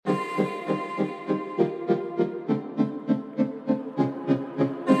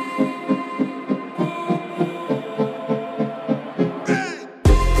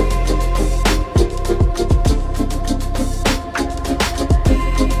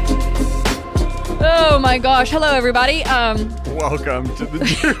my gosh. Hello, everybody. Welcome to the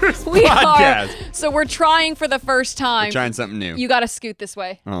Juice we Podcast. So we're trying for the first time. We're trying something new. You got to scoot this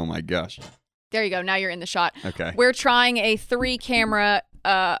way. Oh my gosh. There you go. Now you're in the shot. Okay. We're trying a 3-camera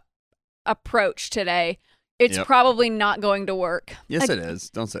approach today. It's probably not going to work. Yes, it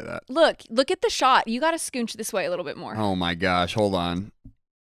is. Don't say that. Look at the shot. You got to scooch this way a little bit more. Oh my gosh. Hold on.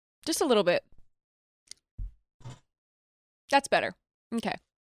 Just a little bit. That's better. Okay.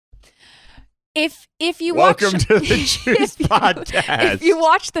 If you Welcome watch, to the Juice Podcast. If you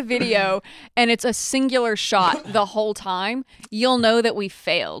watch the video and it's a singular shot the whole time, you'll know that we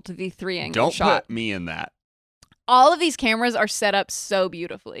failed the 3-angle shot. Don't put me in that. All of these cameras are set up so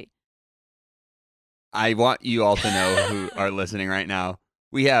beautifully. I want you all to know who are listening right now.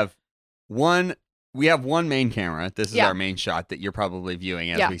 We have one main camera. This is our main shot that you're probably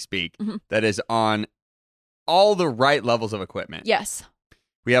viewing as we speak. Mm-hmm. That is on all the right levels of equipment. Yes.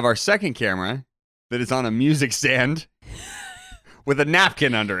 We have our second camera that is on a music stand with a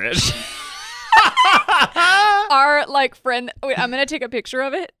napkin under it. Our friend. Wait, I'm gonna take a picture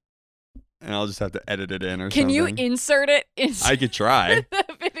of it. And I'll just have to edit it in or something. Can you insert it I could try.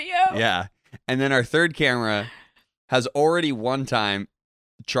 the video? Yeah. And then our third camera has already one time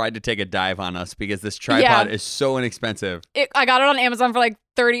tried to take a dive on us because this tripod is so inexpensive. I got it on Amazon for like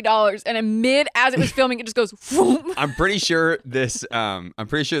 $30, and as it was filming, it just goes. Whoom. I'm pretty sure this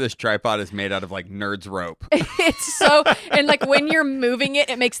tripod is made out of like Nerd's rope. It's so, and like when you're moving it,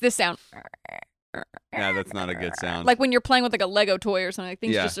 it makes this sound. Yeah, that's not a good sound. Like when you're playing with like a Lego toy or something, like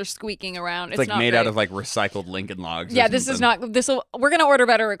things just are squeaking around. It's like not made great. out of like recycled Lincoln logs. Yeah, this is not. We're gonna order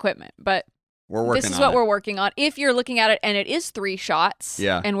better equipment, but we're working. This is what we're working on. If you're looking at it and it is 3 shots,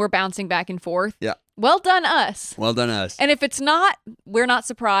 and we're bouncing back and forth, well done us. Well done us. And if it's not, we're not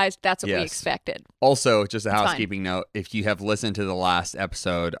surprised. That's what we expected. Also, just a housekeeping note: if you have listened to the last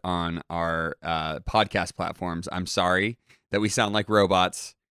episode on our podcast platforms, I'm sorry that we sound like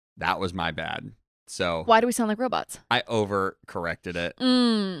robots. That was my bad. So why do we sound like robots? I overcorrected it.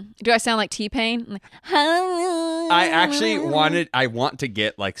 Do I sound like T-Pain? I want to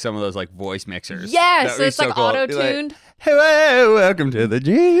get like some of those like voice mixers. Yes, so it's like cool. Auto-tuned. Like, hello, welcome to the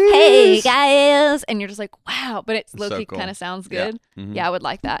Juice. Hey guys, and you're just like, wow, but it's low-key cool. kind of sounds good. Yeah. Mm-hmm. Yeah, I would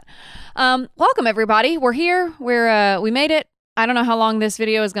like that. Welcome everybody. We're here. We made it. I don't know how long this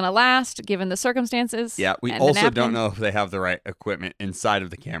video is going to last, given the circumstances. Yeah, we also don't know if they have the right equipment inside of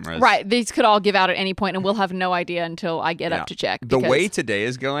the cameras. Right, these could all give out at any point, and we'll have no idea until I get up to check. The way today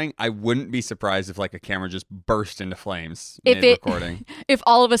is going, I wouldn't be surprised if like a camera just burst into flames mid-recording. If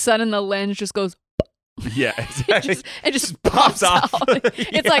all of a sudden the lens just goes... Yeah, exactly. it just pops off.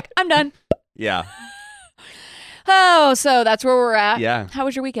 It's like, I'm done. Yeah. Oh, so that's where we're at. Yeah. How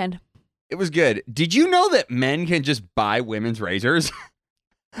was your weekend? It was good. Did you know that men can just buy women's razors?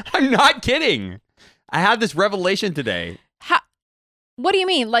 I'm not kidding. I had this revelation today. What do you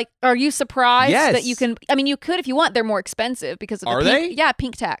mean? Like, are you surprised that you can? I mean, you could if you want. They're more expensive because of the they? Yeah,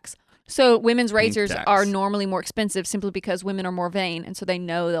 pink tax. So women's razors are normally more expensive simply because women are more vain, and so they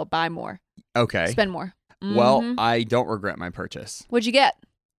know they'll buy more. Okay. Spend more. Mm-hmm. Well, I don't regret my purchase. What'd you get?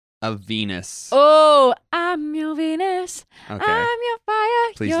 A Venus. Oh, I'm your Venus. Okay. I'm your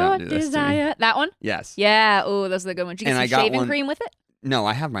fire. Please your don't do this desire. to me. That one? Yes. Yeah. Oh, those are the good ones. Did you get some shaving cream with it? No,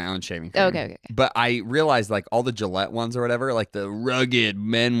 I have my own shaving cream. Okay. But I realized like all the Gillette ones or whatever, like the rugged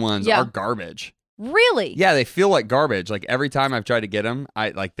men ones are garbage. Really? Yeah, they feel like garbage. Like every time I've tried to get them,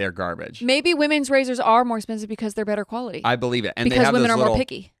 they're garbage. Maybe women's razors are more expensive because they're better quality. I believe it. And because they have women are more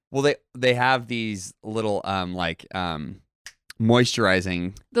picky. Well, they have these little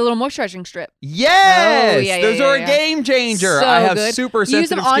moisturizing. The little moisturizing strip. Yes! Oh, yeah, those are a game changer. So I have good. super sensitive You use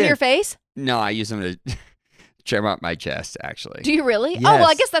them on skin. your face? No, I use them to trim up my chest, actually. Do you really? Yes. Oh, well,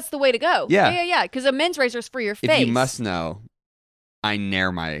 I guess that's the way to go. Yeah. Yeah. Because a men's razor is for your face. If you must know, I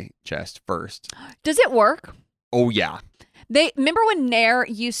nair my chest first. Does it work? Oh, yeah. Remember when Nair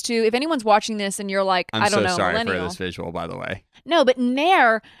used to, if anyone's watching this and you're like, I don't know, I'm so sorry millennial. for this visual, by the way. No, but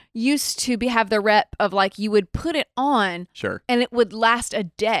Nair used to have the rep of like you would put it on and it would last a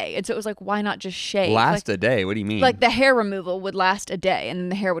day. And so it was like, why not just shave? Last a day? What do you mean? Like the hair removal would last a day and then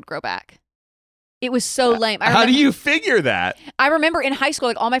the hair would grow back. It was so lame. How do you figure that? I remember in high school,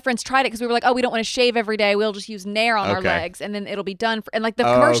 like all my friends tried it because we were like, oh, we don't want to shave every day. We'll just use Nair on our legs and then it'll be done. And like the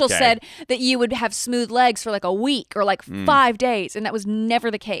commercial said that you would have smooth legs for like a week or like 5 days. And that was never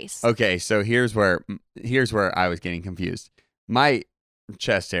the case. Okay, so here's where I was getting confused. My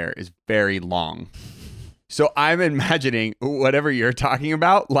chest hair is very long. So I'm imagining whatever you're talking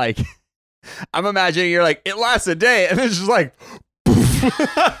about. Like, I'm imagining you're like, it lasts a day. And it's just like, poof.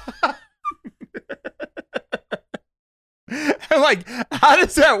 I'm like, how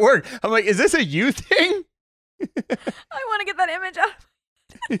does that work? I'm like, is this a you thing? I want to get that image out.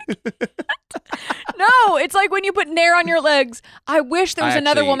 No, it's like when you put Nair on your legs. I wish there was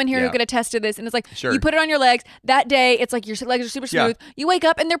another woman here who could attest to this. And it's like, you put it on your legs. That day, it's like your legs are super smooth. You wake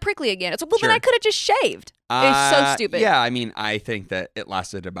up and they're prickly again. It's like, well, then I could have just shaved. It's so stupid. Yeah, I mean, I think that it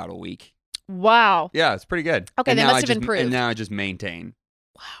lasted about a week. Wow. Yeah, it's pretty good. Okay, that must have improved. And now I just maintain.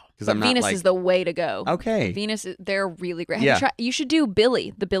 Wow. But Venus is the way to go. Okay. Venus, they're really great. You should do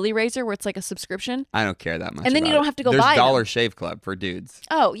the Billy razor where it's like a subscription. I don't care that much. And then you don't have to go buy them. There's Dollar Shave Club for dudes.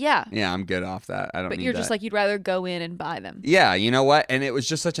 Oh, yeah. Yeah, I'm good off that. I don't need that. But you're just like, you'd rather go in and buy them. Yeah, you know what? And it was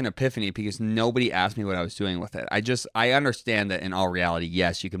just such an epiphany because nobody asked me what I was doing with it. I understand that in all reality,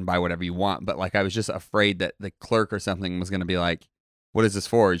 yes, you can buy whatever you want. But like, I was just afraid that the clerk or something was going to be like, what is this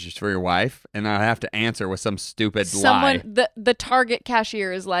for? Is it just for your wife? And I'd have to answer with some stupid lie. The Target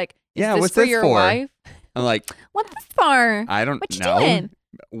cashier is like, what's for this your for? wife? I'm like, what's this for? I don't know. What you doing?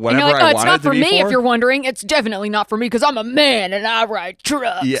 Whatever and you're like, I it's wanted not to for be me for? if you're wondering. It's definitely not for me because I'm a man and I ride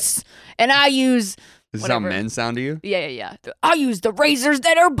trucks. Yeah. And I use... This is how men sound to you? Yeah. I use the razors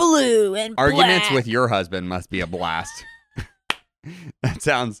that are blue and Arguments black. with your husband must be a blast. That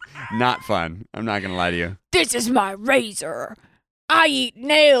sounds not fun. I'm not going to lie to you. This is my razor. I eat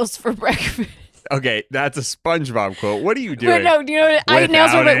nails for breakfast. Okay, that's a SpongeBob quote. What are you doing? Wait, no, do you know what? I eat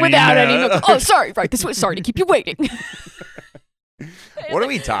nails without any nails. Oh, sorry. Right, this way. Sorry to keep you waiting. What are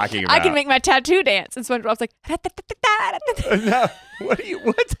we talking about? I can make my tattoo dance. And SpongeBob's like... No,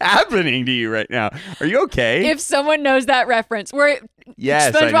 what's happening to you right now? Are you okay? If someone knows that reference, where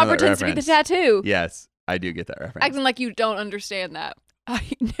yes, SpongeBob pretends to be the tattoo. Yes, I do get that reference. Acting like you don't understand that. I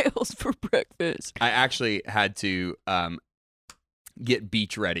eat nails for breakfast. I actually had to get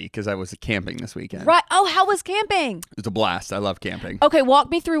beach ready because I was camping this weekend. Right. Oh, how was camping? It was a blast. I love camping. Okay,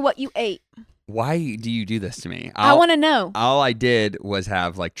 walk me through what you ate. Why do you do this to me? I want to know. All I did was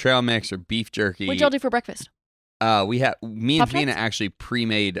have like trail mix or beef jerky. What'd y'all do for breakfast? Me and Fina actually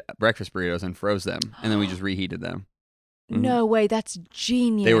pre-made breakfast burritos and froze them, and then we just reheated them. Mm-hmm. No way, that's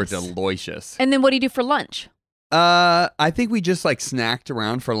genius. They were delicious. And then what do you do for lunch? I think we just like snacked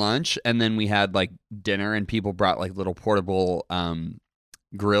around for lunch, and then we had like dinner, and people brought like little portable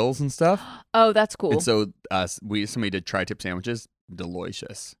grills and stuff. Oh, that's cool. And so somebody did tri-tip sandwiches.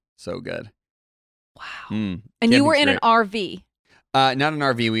 Delicious, so good. Wow. And you were in an RV. Not an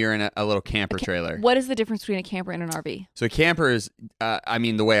RV. We were in a little camper trailer. What is the difference between a camper and an RV? So a camper is, I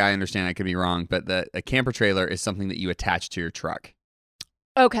mean, the way I understand it, I could be wrong, but a camper trailer is something that you attach to your truck.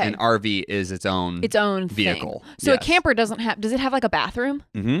 Okay. An RV is its own vehicle. Thing. So a camper does it have like a bathroom?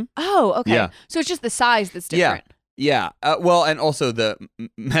 Mm-hmm. Oh, okay. Yeah. So it's just the size that's different. Yeah. Well, and also the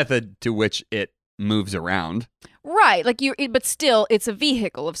method to which it moves around. Right, but still, it's a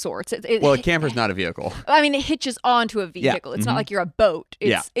vehicle of sorts. Well, a camper's not a vehicle. I mean, it hitches onto a vehicle. It's not like you're a boat.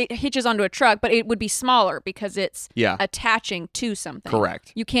 It hitches onto a truck, but it would be smaller because it's attaching to something.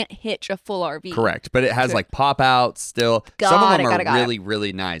 Correct. You can't hitch a full RV. Correct, but it has like pop outs still. Some of them are really,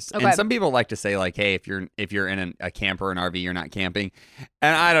 really nice. Okay. And some people like to say like, hey, if you're in a camper or an RV, you're not camping.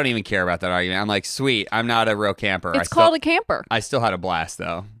 And I don't even care about that argument. I'm like, sweet, I'm not a real camper. It's called a camper. I still had a blast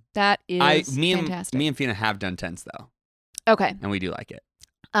though. That is fantastic. Me and Fina have done tents though. Okay. And we do like it.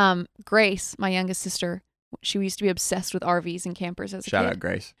 Grace, my youngest sister, she used to be obsessed with RVs and campers as a kid. Shout out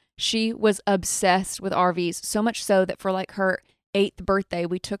Grace. She was obsessed with RVs, so much so that for like her 8th birthday,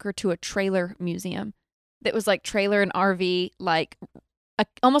 we took her to a trailer museum that was like trailer and RV, like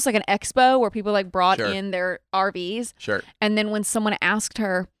almost like an expo where people like brought in their RVs. Sure. And then when someone asked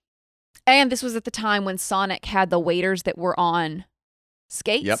her, and this was at the time when Sonic had the waders that were on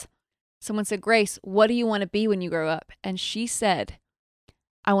skates. Yep. Someone said, Grace, what do you want to be when you grow up? And she said,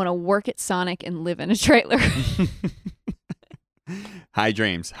 I want to work at Sonic and live in a trailer. High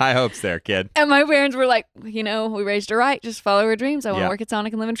dreams, high hopes there, kid. And my parents were like, we raised her right. Just follow her dreams. I want to work at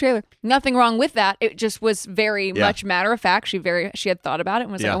Sonic and live in a trailer. Nothing wrong with that. It just was very much matter of fact. She had thought about it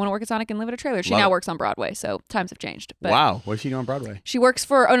and was like, I want to work at Sonic and live in a trailer. She now works on Broadway, so times have changed. But wow. What does she do on Broadway? She works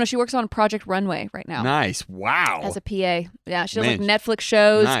on Project Runway right now. Nice. Wow. As a PA. Yeah, she does like Netflix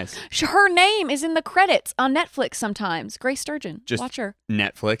shows. Nice. Her name is in the credits on Netflix sometimes. Grace Sturgeon. Just watch her.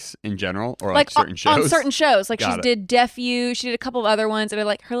 Netflix in general or like certain shows? On certain shows. Like she did Deaf U. She did a couple of other ones, and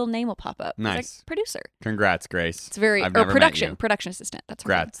like her little name will pop up. Nice. It's like producer. Congrats, Grace. It's very production assistant. That's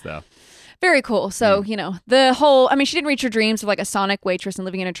congrats though. Very cool. So the whole. I mean, she didn't reach her dreams of like a Sonic waitress and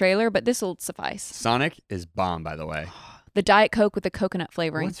living in a trailer, but this will suffice. Sonic is bomb, by the way. The Diet Coke with the coconut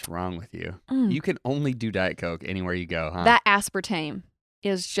flavoring. What's wrong with you? You can only do Diet Coke anywhere you go, huh? That aspartame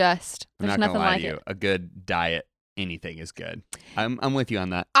is just. There's nothing like it. A good diet. Anything is good. I'm with you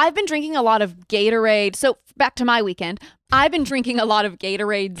on that. I've been drinking a lot of Gatorade. So back to my weekend. I've been drinking a lot of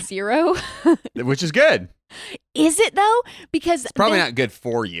Gatorade Zero. Which is good. Is it though? Because it's probably not good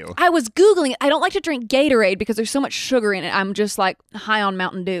for you. I was Googling it. I don't like to drink Gatorade because there's so much sugar in it. I'm just like high on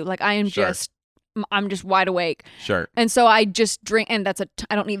Mountain Dew. Like I'm just wide awake. Sure. And so I just drink, and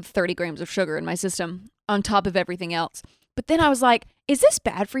I don't need 30 grams of sugar in my system on top of everything else. But then I was like, is this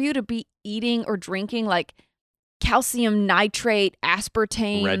bad for you to be eating or drinking like calcium nitrate,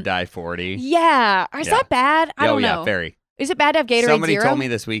 aspartame? Red dye 40. Yeah. Is that bad? I don't know. Yeah, very. Is it bad to have Gatorade Somebody Zero? told me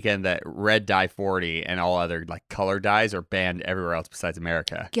this weekend that red dye 40 and all other like color dyes are banned everywhere else besides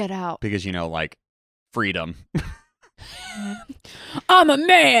America. Get out. Because, like freedom. I'm a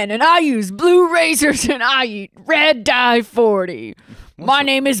man and I use blue razors and I eat red dye 40. My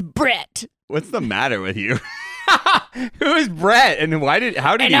name is Brett. What's the matter with you? Who is Brett and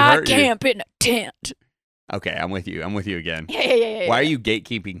how did he hurt you? And I camp in a tent. Okay, I'm with you. I'm with you again. Yeah. Why are you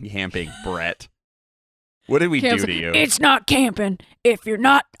gatekeeping camping, Brett? What did we do to you? It's not camping if you're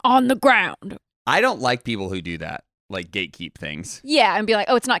not on the ground. I don't like people who do that, like gatekeep things. Yeah, and be like,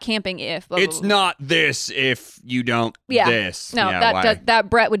 oh, it's not camping if. Blah, blah, it's blah. not this if you don't this. No, that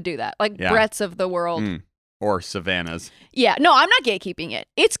Brett would do that. Like Bretts of the world. Or Savannah's. Yeah, no, I'm not gatekeeping it.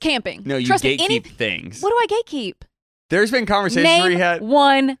 It's camping. No, you gatekeep things. What do I gatekeep? There's been conversations where you had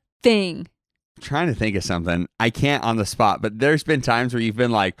one thing. I'm trying to think of something. I can't on the spot, but there's been times where you've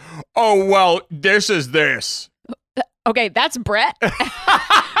been like, oh, well, this is this. Okay, that's Brett.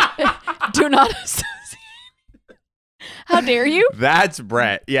 Do not associate. How dare you? That's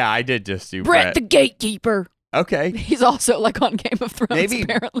Brett. Yeah, I did just do Brett. the gatekeeper. Okay. He's also like on Game of Thrones,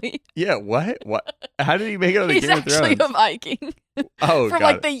 apparently. Yeah, what? How did he make it on the Game of Thrones? He's actually a Viking. Oh, From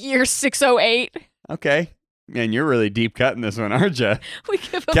like the year 608. Okay. Man, you're really deep cutting this one, aren't you? We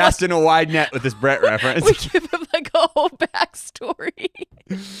give him casting a wide net with this Brett reference. We give him like a whole backstory.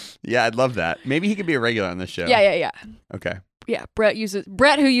 Yeah, I'd love that. Maybe he could be a regular on this show. Yeah. Okay. Yeah, Brett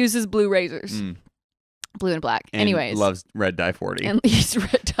who uses blue razors. Blue and black. And anyways. Loves red dye 40. And he's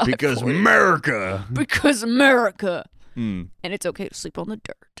red dye because 40. America. Because America. And it's okay to sleep on the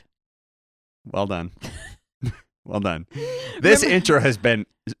dirt. Well done. Well done. This intro has been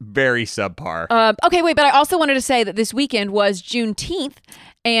very subpar. Okay, wait, but I also wanted to say that this weekend was Juneteenth,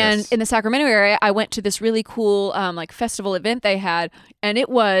 and in the Sacramento area, I went to this really cool like festival event they had, and it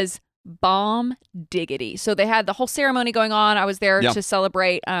was bomb diggity. So they had the whole ceremony going on. I was there to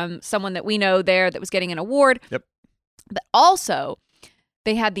celebrate someone that we know there that was getting an award. Yep. But also,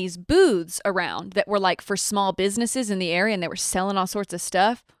 they had these booths around that were like for small businesses in the area, and they were selling all sorts of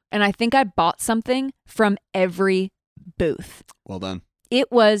stuff. And I think I bought something from every booth. Well done. It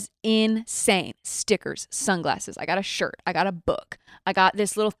was insane. Stickers, sunglasses. I got a shirt. I got a book. I got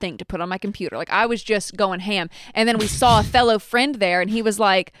this little thing to put on my computer. Like I was just going ham. And then we saw a fellow friend there and he was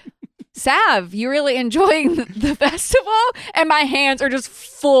like, Sav, you really enjoying the festival? And my hands are just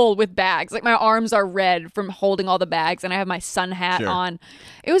full with bags. Like my arms are red from holding all the bags and I have my sun hat on.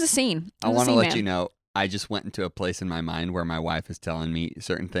 It was a scene. I want to let you know. I just went into a place in my mind where my wife is telling me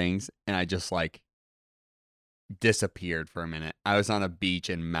certain things, and I just like disappeared for a minute. I was on a beach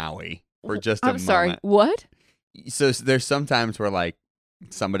in Maui for just a moment. I'm sorry, what? So there's sometimes where like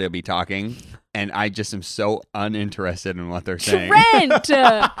somebody will be talking, and I just am so uninterested in what they're saying. Trent!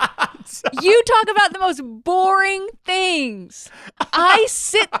 You talk about the most boring things. I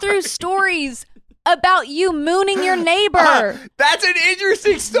sit through stories about you mooning your neighbor. That's an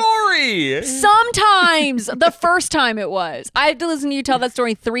interesting story. Sometimes. The first time it was. I had to listen to you tell that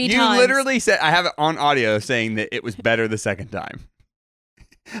story 3 times. You literally said, I have it on audio saying that it was better the second time.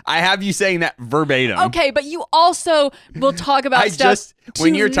 I have you saying that verbatim. Okay, but you also will talk about stuff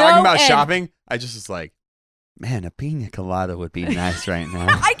when you're talking about shopping, I just was like, man, a pina colada would be nice right now.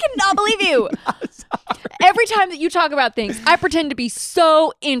 I cannot believe you. Every time that you talk about things, I pretend to be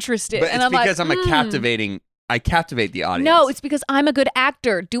so interested. But and it's I'm because like, I captivate the audience. No, it's because I'm a good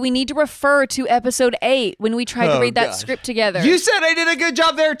actor. Do we need to refer to episode 8 when we tried to read that script together? You said I did a good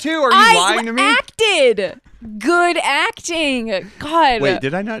job there too. Are you lying to me? I acted. Good acting. God. Wait,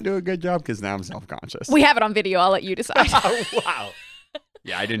 did I not do a good job? Because now I'm self-conscious. We have it on video. I'll let you decide. Oh, wow.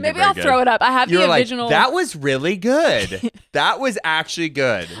 Yeah, I didn't. Maybe I'll throw it up. I have the original. That was really good. That was actually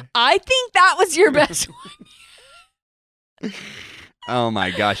good. I think that was your best one. Oh my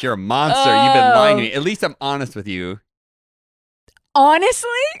gosh, you're a monster. You've been lying to me. At least I'm honest with you. Honestly?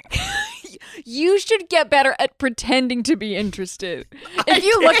 You should get better at pretending to be interested. If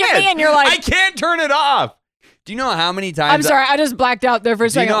you look at me and you're like, I can't turn it off. Do you know how many times? I'm sorry, I just blacked out there for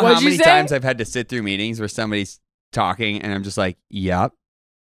a second. Do you know how many times I've had to sit through meetings where somebody's talking and I'm just like, yep.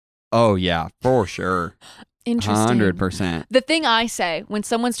 Oh, yeah, for sure. Interesting. 100%. The thing I say when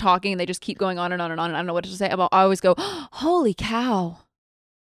someone's talking and they just keep going on and on and on, and I don't know what to say, I always go, holy cow.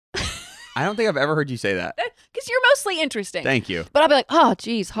 I don't think I've ever heard you say that. Because you're mostly interesting. Thank you. But I'll be like, oh,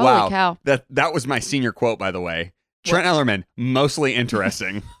 geez, holy cow. That was my senior quote, by the way. Trent Ellerman, mostly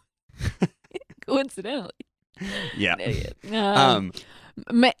interesting. Coincidentally. Yeah. Idiot.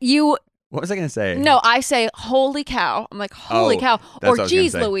 What was I going to say? No, I say, holy cow. I'm like, holy cow. Or,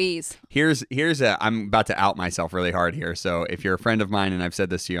 geez, Louise. I'm about to out myself really hard here. So if you're a friend of mine and I've said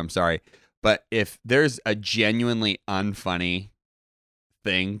this to you, I'm sorry. But if there's a genuinely unfunny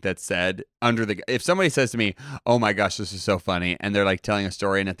thing that's said if somebody says to me, oh my gosh, this is so funny, and they're like telling a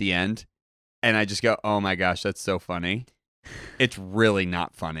story and at the end, and I just go, oh my gosh, that's so funny. It's really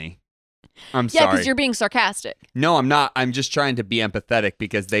not funny. I'm sorry. Yeah, because you're being sarcastic. No, I'm not. I'm just trying to be empathetic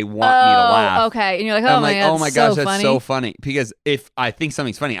because they want me to laugh. Okay. And you're like, oh my gosh, that's so funny. Because if I think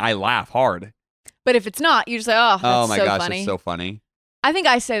something's funny, I laugh hard. But if it's not, you just say, oh my gosh, that's so funny. I think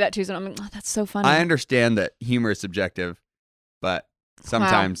I say that too. So I'm like, oh, that's so funny. I understand that humor is subjective, but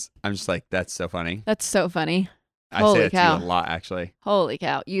sometimes I'm just like, that's so funny. That's so funny. I say that to you a lot, actually. Holy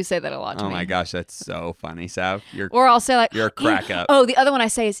cow. You say that a lot to me. Oh my gosh, that's so funny, Sav. Or I'll say like, you're a crack up. Oh, the other one I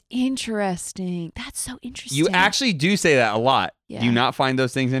say is interesting. That's so interesting. You actually do say that a lot. Yeah. Do you not find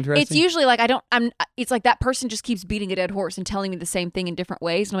those things interesting? It's usually like it's like that person just keeps beating a dead horse and telling me the same thing in different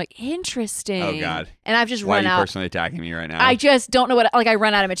ways. And I'm like, interesting. Oh God. And I've just run out. Why are you personally attacking me right now? I just don't know I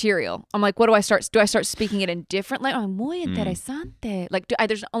run out of material. I'm like, what do I start? Do I start speaking it in different language? Muy interesante. Like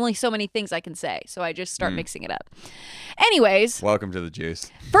there's only so many things I can say. So I just start mixing it up. Anyways. Welcome to the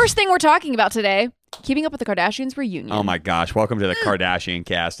juice. First thing we're talking about today, keeping up with the Kardashians reunion. Oh my gosh. Welcome to the Kardashian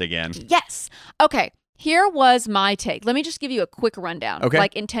cast again. Yes. Okay. Here was my take. Let me just give you a quick rundown. Okay.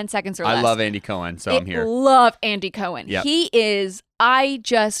 Like in 10 seconds or less. I love Andy Cohen, so I'm here. Love Andy Cohen. Yep. He is, I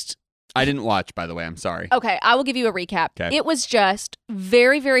didn't watch, by the way. I'm sorry. Okay. I will give you a recap. Okay. It was just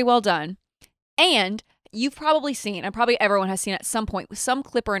very, very well done. And you've probably seen, and probably everyone has seen at some point, with some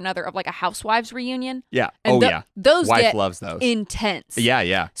clip or another of like a Housewives reunion. Yeah. And yeah. Those Wife loves those. Intense. Yeah,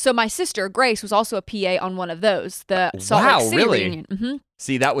 yeah. So my sister, Grace, was also a PA on one of those. The Salt Lake City really? reunion. Mm-hmm.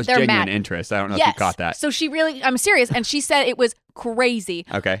 See, that was genuine interest. I don't know if you caught that. So I'm serious. And she said it was crazy.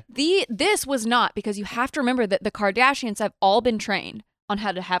 Okay. This was not, because you have to remember that the Kardashians have all been trained on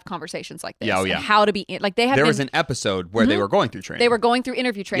how to have conversations like this. Yeah, and how to be like they have. There was an episode where they were going through training. They were going through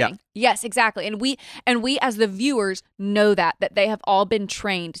interview training. Yeah. Yes, exactly. And we as the viewers know that they have all been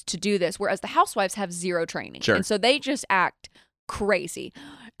trained to do this, whereas the housewives have zero training. Sure. And so they just act crazy.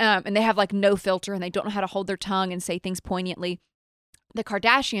 And they have like no filter, and they don't know how to hold their tongue and say things poignantly. The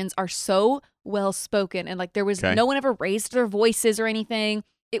Kardashians are so well spoken, and like there was no one ever raised their voices or anything.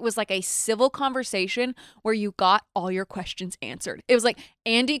 It was like a civil conversation where you got all your questions answered. It was like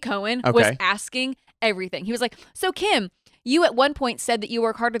Andy Cohen was asking everything. He was like, so Kim, you at one point said that you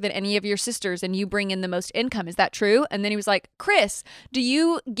work harder than any of your sisters and you bring in the most income. Is that true? And then he was like, Chris, do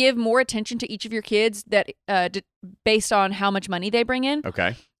you give more attention to each of your kids that based on how much money they bring in?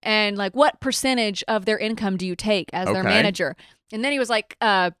 Okay. And like, what percentage of their income do you take as their manager? And then he was like,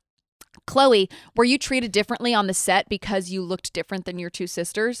 Chloe, were you treated differently on the set because you looked different than your two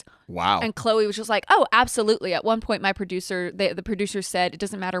sisters? Wow. And Chloe was just like, oh, absolutely. At one point, my producer, the producer said, it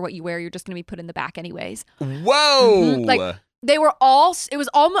doesn't matter what you wear. You're just going to be put in the back anyways. Whoa. Mm-hmm. Like they were all, it was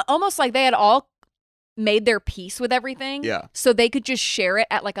almost like they had all made their peace with everything. Yeah. So they could just share it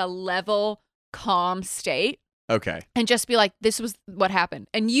at like a level, calm state. Okay. And just be like, this was what happened.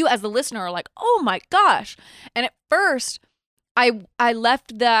 And you as the listener are like, oh my gosh. And at first, I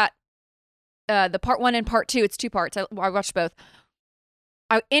left that, the part 1 and part 2, it's 2 parts. I watched both.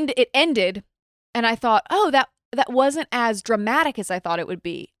 It ended, and I thought, oh, that wasn't as dramatic as I thought it would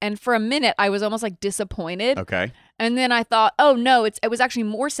be. And for a minute, I was almost like disappointed. Okay. And then I thought, oh no, it was actually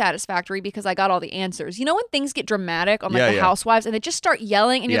more satisfactory because I got all the answers. You know when things get dramatic on like the Housewives and they just start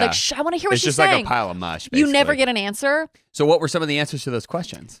yelling and you're like, I want to hear what she's saying. It's just like a pile of mush, basically. You never get an answer. So what were some of the answers to those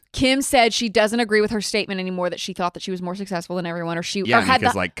questions? Kim said she doesn't agree with her statement anymore that she thought that she was more successful than everyone, or she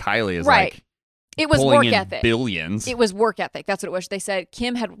because like Kylie is like it was pulling work in ethic. Billions. It was work ethic. That's what it was. They said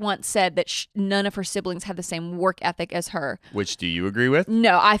Kim had once said that none of her siblings had the same work ethic as her. Which do you agree with?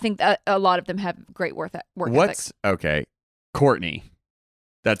 No, I think that a lot of them have great work ethic. Okay? Kourtney.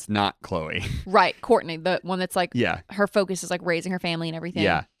 That's not Khloe. Right, Kourtney, the one that's like her focus is like raising her family and everything.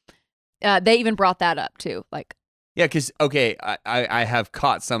 Yeah. They even brought that up too. Like because I have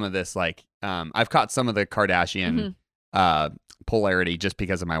caught some of this I've caught some of the Kardashian polarity just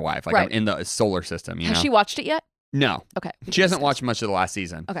because of my wife. Like I'm in the solar system, you know. Has she watched it yet? No. Okay. She hasn't watched much of the last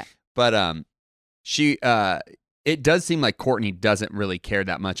season. Okay. But she it does seem like Kourtney doesn't really care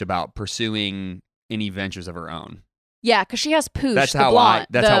that much about pursuing any ventures of her own. Yeah, because she has Poosh. That's the how blog,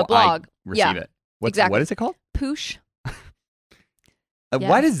 that's how blog. I receive it. Exactly. What is it called? Poosh.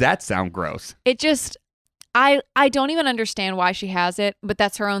 Why does that sound gross? It just, I don't even understand why she has it, but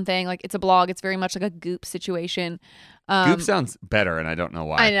that's her own thing. Like, it's a blog. It's very much like a Goop situation. Goop sounds better, and I don't know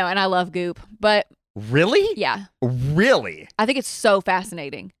why. I know, and I love Goop, but really, yeah, really, I think it's so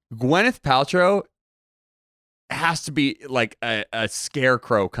fascinating. Gwyneth Paltrow has to be like a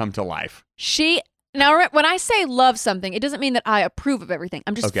scarecrow come to life. Now, when I say love something, it doesn't mean that I approve of everything.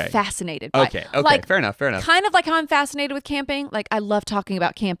 I'm just fascinated by it. Okay, like, fair enough. Kind of like how I'm fascinated with camping. Like, I love talking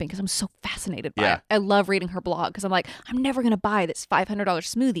about camping because I'm so fascinated by it. I love reading her blog because I'm like, I'm never going to buy this $500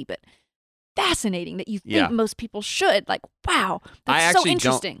 smoothie, but fascinating that you think most people should. Like, wow, that's so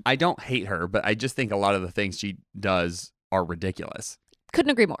interesting. I don't hate her, but I just think a lot of the things she does are ridiculous.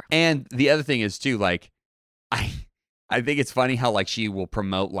 Couldn't agree more. And the other thing is, too, like, I think it's funny how, like, she will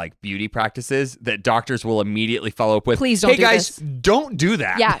promote, like, beauty practices that doctors will immediately follow up with. Please don't do guys, this. Don't do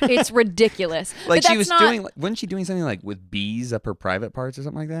that. Yeah, it's ridiculous. Like, she was doing, wasn't she doing something, like, with bees up her private parts or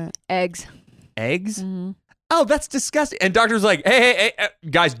something like that? Eggs? Mm-hmm. Oh, that's disgusting. And doctors like, hey,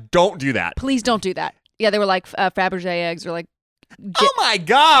 guys, don't do that. Please don't do that. Yeah, they were like Fabergé eggs or like... oh, my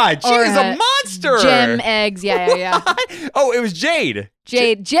God. She is a monster. Gem eggs. Yeah. Oh, it was Jade.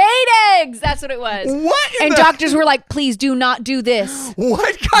 Jade eggs. That's what it was. What? And doctors were like, please do not do this.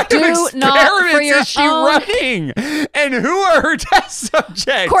 What kind of experiments is she running? And who are her test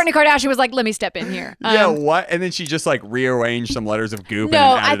subjects? Kourtney Kardashian was like, let me step in here. Yeah, what? And then she just like rearranged some letters of goop.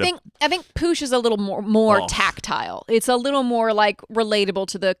 No, I think Poosh is a little more tactile. It's a little more like relatable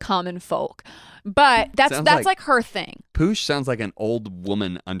to the common folk. But that's like her thing. Poosh sounds like an old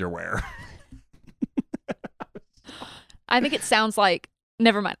woman underwear. I think it sounds like,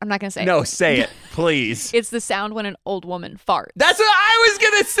 never mind, I'm not going to say it. No, say it, please. It's the sound when an old woman farts. That's what I was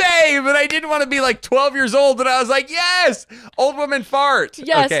going to say, but I didn't want to be like 12 years old, and I was like, yes, old woman fart.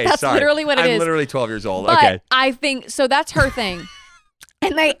 Yes, okay, that's literally what it is. I'm literally 12 years old, but okay. I think, so that's her thing.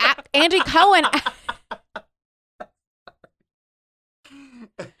 And Andy Cohen...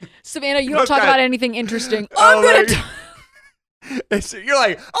 Savannah, you don't talk about anything interesting. I'm going to... So you're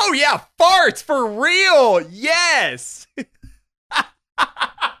like, oh yeah, farts for real. Yes.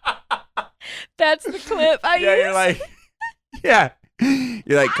 That's the clip I use. You're like, yeah.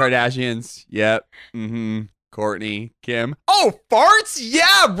 You're like Kardashians. Yep. Mm-hmm. Kourtney, Kim. Oh, farts?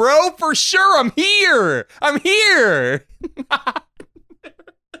 Yeah, bro, for sure. I'm here. Oh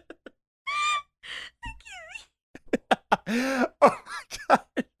my God.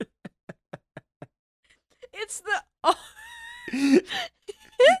 It's the...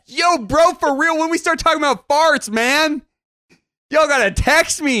 Yo, bro, for real, when we start talking about farts, man, y'all gotta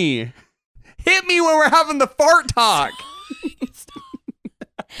text me. Hit me when we're having the fart talk.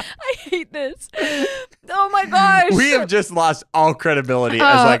 I hate this. Oh my gosh. We have just lost all credibility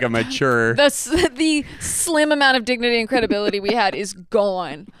as like a mature... The slim amount of dignity and credibility we had is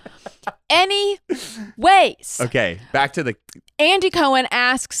gone. Anyways. Okay, back to the... Andy Cohen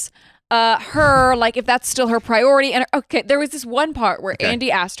asks... her, like, if that's still her priority. And okay, there was this one part where Andy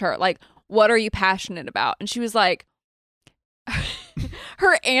asked her, like, what are you passionate about? And she was like,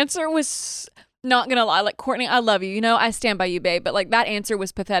 her answer was, not gonna lie, like, Kourtney, I love you, you know, I stand by you, babe. But like, that answer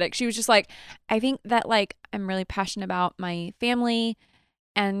was pathetic. She was just like, I think that, like, I'm really passionate about my family.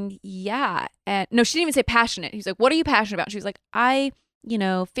 And yeah, and no, she didn't even say passionate. He's like, what are you passionate about? She was like,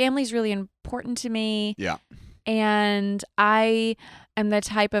 family's really important to me. Yeah. And I am the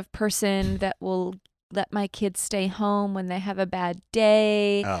type of person that will let my kids stay home when they have a bad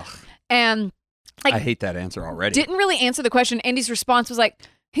day. Ugh. And like, I hate that answer already. Didn't really answer the question. Andy's response was like,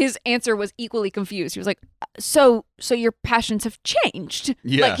 his answer was equally confused. He was like, so your passions have changed.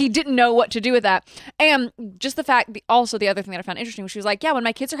 Yeah. Like, he didn't know what to do with that. And just the fact, also the other thing that I found interesting was she was like, yeah, when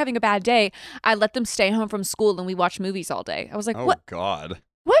my kids are having a bad day, I let them stay home from school and we watch movies all day. I was like, what? Oh, God.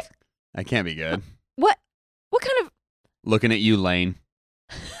 What? That can't be good. What kind of... Looking at you, Lane.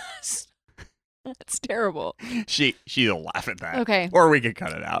 That's terrible. She'll laugh at that. Okay. Or we could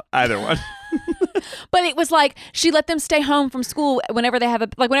cut it out. Either one. But it was like she let them stay home from school whenever they have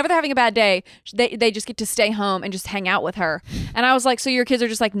whenever they're having a bad day, they just get to stay home and just hang out with her. And I was like, so your kids are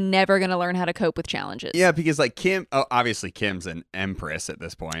just like never gonna learn how to cope with challenges. Yeah, because like obviously Kim's an empress at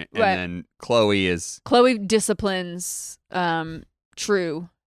this point, and right. then Chloe disciplines True.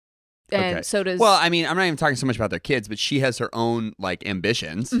 And so does... Well, I mean, I'm not even talking so much about their kids, but she has her own, like,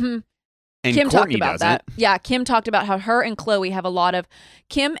 ambitions. Mm-hmm. And Kim Courtney talked about doesn't. that. Yeah, Kim talked about how her and Khloe have a lot of...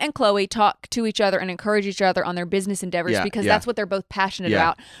 Kim and Khloe talk to each other and encourage each other on their business endeavors because that's what they're both passionate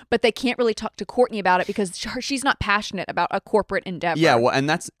about. But they can't really talk to Courtney about it because she's not passionate about a corporate endeavor. Yeah, well,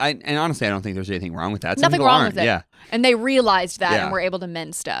 and honestly, I don't think there's anything wrong with that. Nothing wrong with it. Yeah. And they realized that and were able to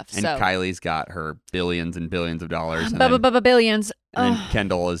mend stuff. And Kylie's got her billions and billions of dollars. Billions. And then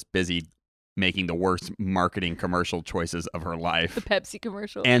Kendall is busy making the worst marketing commercial choices of her life. The Pepsi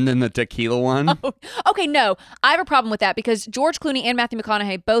commercial. And then the tequila one. Oh, okay, no. I have a problem with that because George Clooney and Matthew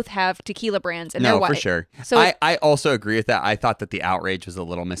McConaughey both have tequila brands and they're white. No, for sure. So I also agree with that. I thought that the outrage was a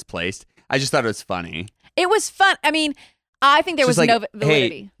little misplaced. I just thought it was funny. It was fun. I mean, I think there was no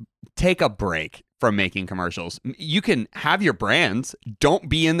validity. Hey, take a break from making commercials. You can have your brands. Don't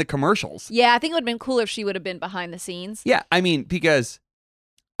be in the commercials. Yeah, I think it would have been cooler if she would have been behind the scenes. Yeah, I mean, because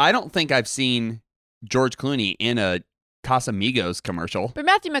I don't think I've seen George Clooney in a Casamigos commercial. But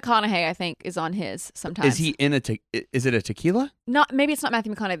Matthew McConaughey, I think, is on his sometimes. Is he in is it a tequila? Maybe it's not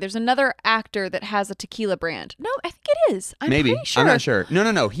Matthew McConaughey. There's another actor that has a tequila brand. No, I think it is. I'm pretty sure. I'm not sure.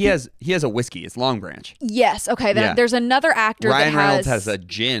 No. He has a whiskey. It's Long Branch. Yes. Okay. Then there's another actor Ryan that Reynolds has a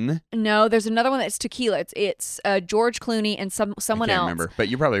gin. No, there's another one that's tequila. It's George Clooney and someone else. I can't remember, but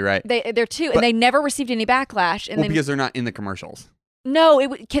you're probably right. They're two, and they never received any backlash. And because they're not in the commercials.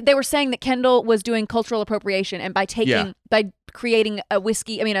 No, they were saying that Kendall was doing cultural appropriation, and by creating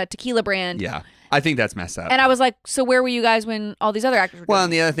a tequila brand. Yeah, I think that's messed up. And I was like, so where were you guys when all these other actors were doing? Well,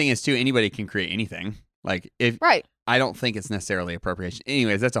 and the other thing is too, anybody can create anything. Like I don't think it's necessarily appropriation.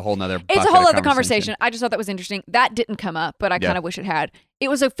 Anyways, that's a whole nother. It's a whole other conversation. I just thought that was interesting. That didn't come up, but I kind of wish it had. It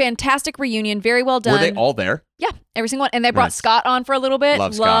was a fantastic reunion, very well done. Were they all there? Yeah, every single one. And they brought Scott on for a little bit.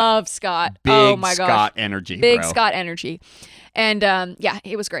 Love Scott. Big oh my gosh, Scott energy. Big Scott energy. And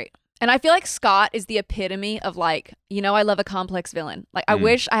it was great. And I feel like Scott is the epitome of I love a complex villain. Like I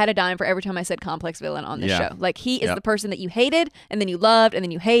wish I had a dime for every time I said complex villain on this show. Like he is the person that you hated and then you loved and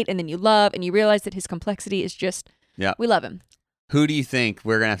then you hate and then you love and you realize that his complexity is just, we love him. Who do you think,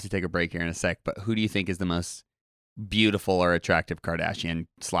 we're going to have to take a break here in a sec, but who do you think is the most beautiful or attractive Kardashian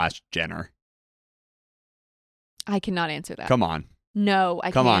 / Jenner? I cannot answer that. Come on. No, I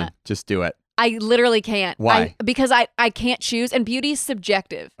can't. Come on, just do it. I literally can't. Why? Because I can't choose, and beauty is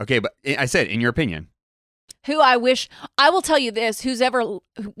subjective. Okay, but I said, in your opinion. Who I will tell you this,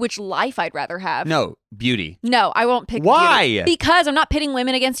 which life I'd rather have. No, beauty. No, I won't pick Why? Beauty. Because I'm not pitting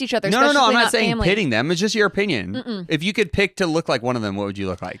women against each other. No, I'm not saying family. pitting them. It's just your opinion. Mm-mm. If you could pick to look like one of them, what would you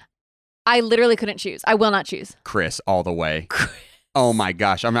look like? I literally couldn't choose. I will not choose. Chris, all the way. Oh my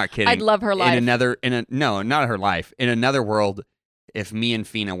gosh, I'm not kidding. I'd love her life. No, not her life. In another world, if me and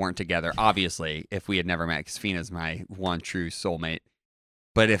Fina weren't together, obviously, if we had never met, because Fina's my one true soulmate.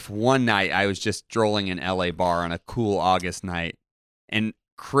 But if one night I was just strolling in LA bar on a cool August night and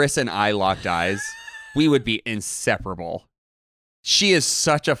Chris and I locked eyes, we would be inseparable. She is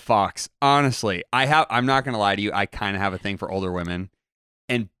such a fox. Honestly, I'm not going to lie to you. I kind of have a thing for older women.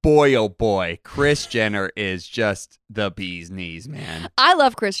 And boy, oh boy, Kris Jenner is just the bee's knees, man. I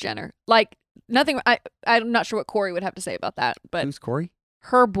love Kris Jenner. Like, nothing. I'm not sure what Corey would have to say about that. But who's Corey?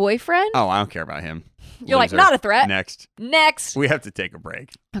 Her boyfriend? Oh, I don't care about him. You're Loser. Like, not a threat. Next. We have to take a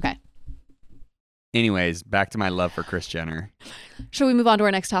break. Okay. Anyways, back to my love for Kris Jenner. Should we move on to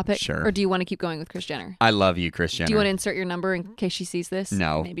our next topic? Sure. Or do you want to keep going with Kris Jenner? I love you, Kris Jenner. Do you want to insert your number in case she sees this?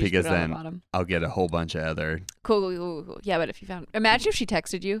 No, because then I'll get a whole bunch of other... Cool. Yeah, but if you found... Imagine if she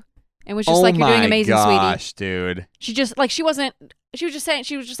texted you and was just like, you're doing amazing, sweetie. Oh my gosh, dude. She just, like, she was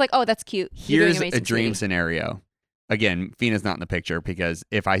just like, oh, that's cute. You're Here's doing amazing, a dream sweetie. Scenario. Again, Fina's not in the picture because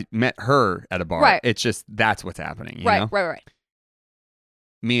if I met her at a bar, it's just, that's what's happening. You know? Right.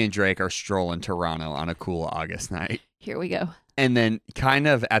 Me and Drake are strolling Toronto on a cool August night. Here we go. And then kind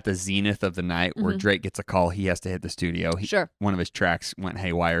of at the zenith of the night where Drake gets a call, he has to hit the studio. One of his tracks went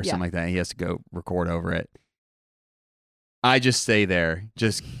haywire or something like that. He has to go record over it. I just stay there,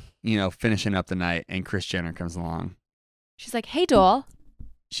 just, finishing up the night, and Kris Jenner comes along. She's like, hey, doll.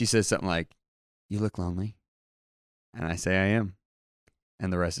 She says something like, you look lonely. And I say I am.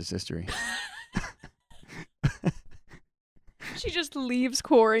 And the rest is history. She just leaves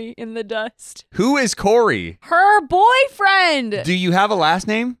Corey in the dust. Who is Corey? Her boyfriend. Do you have a last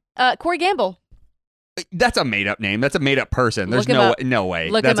name? Corey Gamble. That's a made-up name. That's a made-up person. There's no way.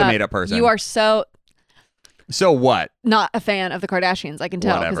 That's a made-up person. You are so what? Not a fan of the Kardashians. I can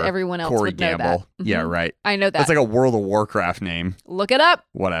tell because everyone else Corey would know Gamble. that. Yeah, right. I know that. That's like a World of Warcraft name. Look it up.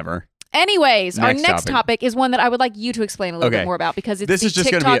 Whatever. Anyways, our next topic is one that I would like you to explain a little bit more about because it's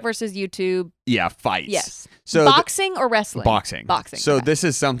TikTok versus YouTube. Yeah, fights. Yes. So boxing or wrestling? Boxing. So okay. This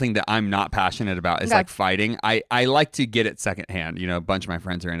is something that I'm not passionate about. It's like fighting. I like to get it secondhand. You know, a bunch of my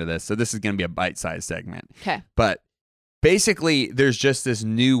friends are into this. So this is going to be a bite-sized segment. Okay. But basically, there's just this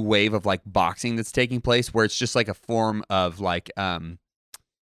new wave of like boxing that's taking place where it's just like a form of like, I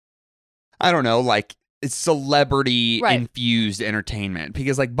don't know, like it's celebrity infused entertainment.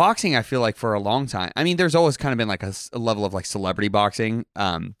 Because like boxing, I feel like for a long time, I mean, there's always kind of been like a level of like celebrity boxing.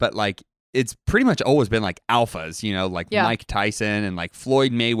 But like it's pretty much always been like alphas, you know, like Mike Tyson and like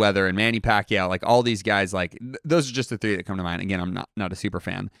Floyd Mayweather and Manny Pacquiao, like all these guys, like those are just the three that come to mind. Again, I'm not a super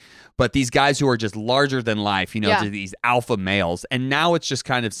fan, but these guys who are just larger than life, you know, these alpha males. And now it's just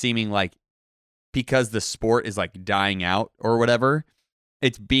kind of seeming like because the sport is like dying out or whatever,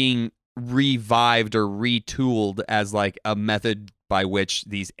 it's being revived or retooled as like a method by which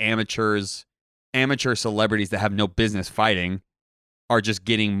these amateur celebrities that have no business fighting are just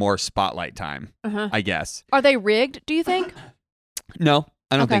getting more spotlight time, I guess. Are they rigged, do you think? No,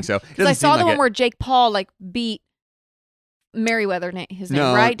 I don't think so. Because I saw the one where Jake Paul like beat Merriweather, his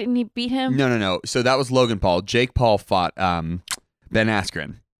name, right? Didn't he beat him? No. So that was Logan Paul. Jake Paul fought Ben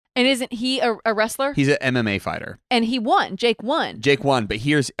Askren. And isn't he a wrestler? He's an MMA fighter. And he won. Jake won. But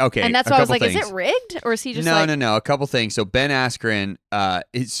here's, okay. And that's why I was like, is it rigged? Or is he just No. A couple things. So Ben Askren,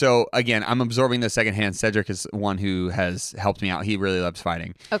 so again, I'm absorbing the secondhand. Cedric is one who has helped me out. He really loves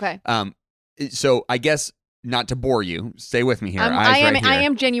fighting. Okay. So I guess, not to bore you, stay with me here. I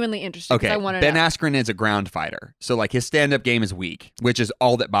am genuinely interested. Okay. I want to Ben know. Askren is a ground fighter. So like his stand-up game is weak, which is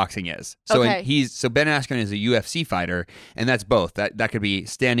all that boxing is. So so Ben Askren is a UFC fighter, and that's both. That could be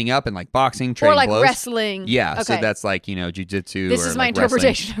standing up and like boxing, trading blows. Or like wrestling. Yeah. Okay. So that's like, you know, jiu-jitsu. This is my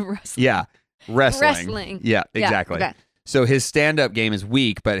interpretation of wrestling. Yeah. Wrestling. Yeah, exactly. Yeah, okay. So his stand-up game is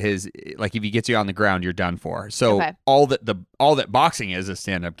weak, but his like if he gets you on the ground, you're done for. So all that boxing is a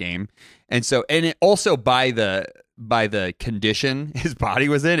stand-up game, and it also by the condition his body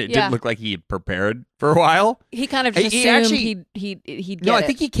was in, it didn't look like he had prepared for a while. He kind of just assumed he'd get I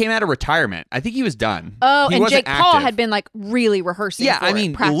think he came out of retirement. I think he was done. Oh, and Jake Paul had been like really rehearsing. Yeah, I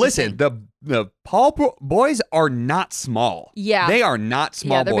mean, listen, the Paul boys are not small. Yeah, they are not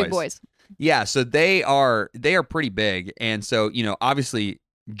small. Yeah, they're big boys. Yeah, so they are pretty big, and so you know, obviously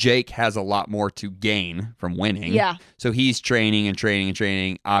Jake has a lot more to gain from winning. Yeah, so he's training.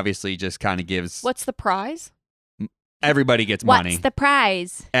 Obviously, just kind of gives. What's the prize? Everybody gets money. What's the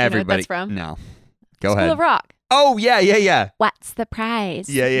prize? Everybody. You know what that's from? No, go ahead. School of Rock. Oh yeah. What's the prize?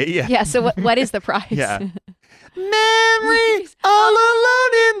 Yeah. Yeah. So what is the prize? Yeah. Memories all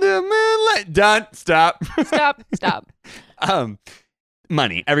alone in the moonlight. Done. Stop. Stop.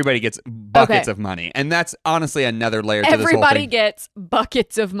 Money. Everybody gets buckets of money. And that's honestly another layer to this whole thing. Everybody gets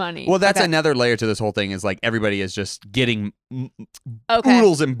buckets of money. Well, that's another layer to this whole thing is like everybody is just getting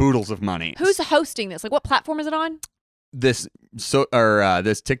oodles and boodles of money. Who's hosting this? Like what platform is it on? This TikTok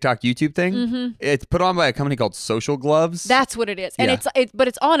YouTube thing. Mm-hmm. It's put on by a company called Social Gloves. That's what it is. And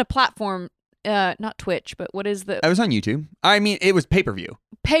it's on a platform, not Twitch, but what is the... It was on YouTube. I mean, it was pay-per-view.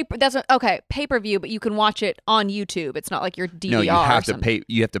 Pay-per-view, but you can watch it on YouTube. It's not like your DVR. No, you have to pay.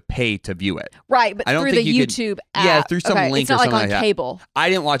 You have to pay to view it. Right, but through the YouTube app. Yeah, through some link or something like that. It's not like on cable. I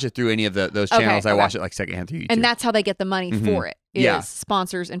didn't watch it through any of those channels. I watched it like secondhand through YouTube. And that's how they get the money for it. Is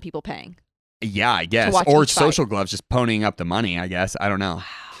sponsors and people paying. Yeah, I guess. Or Social Gloves just ponying up the money, I guess. I don't know. Wow.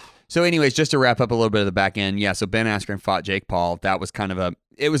 So anyways, just to wrap up a little bit of the back end, so Ben Askren fought Jake Paul. That was kind of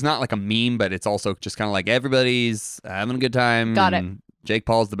it was not like a meme, but it's also just kind of like everybody's having a good time. Got it. Jake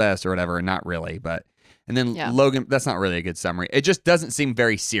Paul's the best or whatever, and not really. And then Logan, that's not really a good summary. It just doesn't seem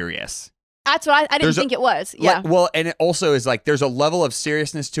very serious. That's what I didn't think it was. Yeah. Well, and it also is like there's a level of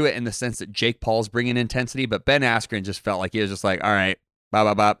seriousness to it in the sense that Jake Paul's bringing intensity, but Ben Askren just felt like he was just like, all right,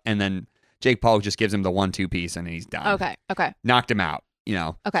 bop, and then Jake Paul just gives him the 1-2 piece and he's done. Okay. Knocked him out, you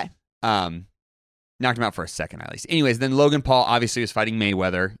know. Okay. Knocked him out for a second at least. Anyways, then Logan Paul obviously was fighting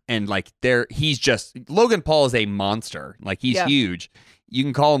Mayweather, and like Logan Paul is a monster. Like he's huge. You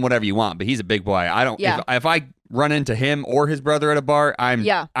can call him whatever you want, but he's a big boy. I don't. Yeah. If I run into him or his brother at a bar, I'm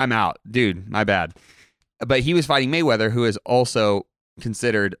out, dude. My bad. But he was fighting Mayweather, who is also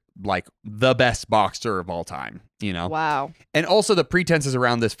considered like the best boxer of all time. You know. Wow. And also the pretenses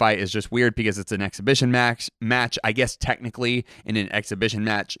around this fight is just weird because it's an exhibition match. I guess technically in an exhibition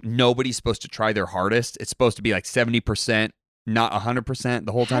match, nobody's supposed to try their hardest. It's supposed to be like 70%, not 100%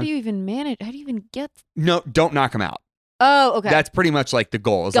 the whole time. How do you even manage? How do you even get? No, don't knock them out. Oh, okay. That's pretty much like the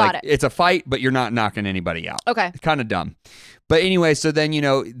goal. It's a fight, but you're not knocking anybody out. Okay. It's kind of dumb. But anyway, so then, you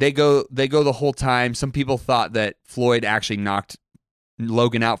know, they go the whole time. Some people thought that Floyd actually knocked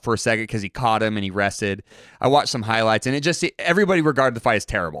Logan out for a second because he caught him and he rested. I watched some highlights, and everybody regarded the fight as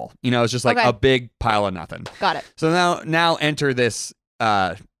terrible. It's just like a big pile of nothing. Got it. So now enter this,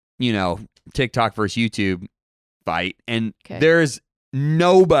 TikTok versus YouTube fight, and there's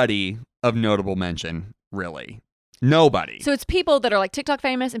nobody of notable mention, really. Nobody. So it's people that are like TikTok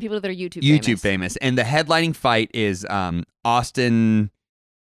famous and people that are YouTube famous. And the headlining fight is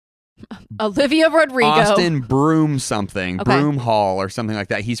Olivia Rodrigo. Austin Broom something. Okay. Broom Hall or something like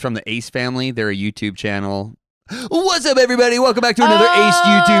that. He's from the Ace family. They're a YouTube channel. What's up, everybody? Welcome back to another Ace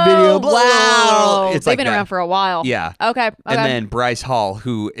YouTube video. Wow. They've been around for a while. Yeah. Okay. And then Bryce Hall,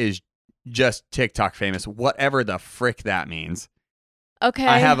 who is just TikTok famous, whatever the frick that means. Okay.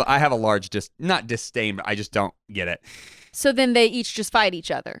 I have a large, not disdain, but I just don't get it. So then they each just fight each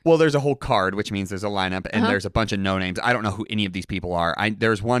other. Well, there's a whole card, which means there's a lineup, and there's a bunch of no names. I don't know who any of these people are.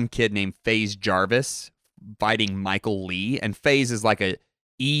 There's one kid named FaZe Jarvis fighting Michael Lee, and FaZe is like a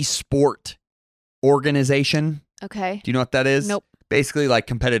e-sport organization. Okay. Do you know what that is? Nope. Basically like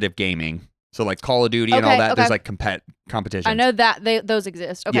competitive gaming. So like Call of Duty and all that. There's like competition. I know that those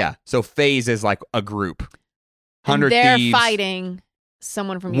exist. Okay. Yeah. So FaZe is like a group. 100 They're Thieves. Fighting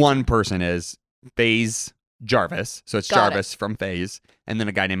someone from YouTube. One person is FaZe Jarvis. So it's Jarvis from FaZe, and then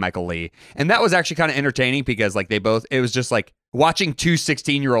a guy named Michael Lee. And that was actually kind of entertaining because like it was just like watching two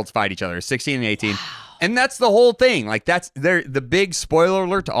 16-year-olds fight each other, 16 and 18. Wow. And that's the whole thing. Like that's the big spoiler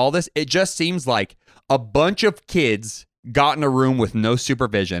alert to all this. It just seems like a bunch of kids got in a room with no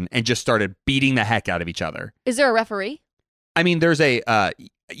supervision and just started beating the heck out of each other. Is there a referee? I mean, there's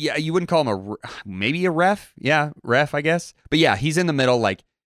you wouldn't call him maybe a ref. Yeah, ref, I guess. But yeah, he's in the middle, like,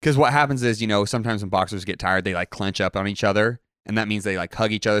 because what happens is, sometimes when boxers get tired, they like clench up on each other, and that means they like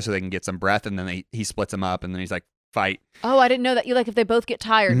hug each other so they can get some breath, and then he splits them up, and then he's like, fight. Oh, I didn't know that. If they both get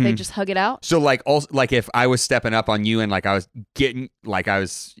tired, they just hug it out. So like also like if I was stepping up on you and like I was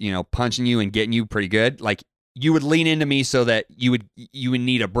punching you and getting you pretty good, like you would lean into me so that you would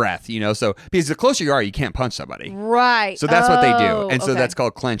need a breath, so because the closer you are, you can't punch somebody. Right. So that's what they do. And so that's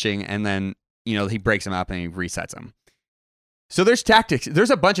called clenching, and then he breaks them up and he resets them. So there's tactics. There's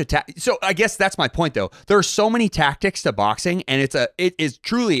a bunch of So I guess that's my point though. There are so many tactics to boxing, and it is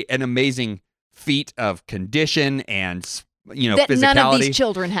truly an amazing feat of condition and that physicality. None of these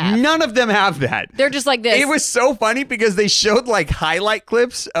children have. None of them have that. They're just like this. It was so funny because they showed like highlight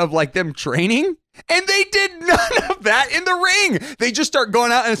clips of like them training, and they did none of that in the ring. They just start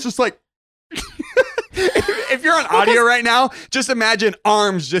going out, and it's just like if you're on audio right now, just imagine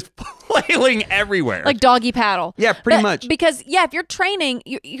arms just flailing everywhere, like doggy paddle. Yeah, pretty much. Because if you're training,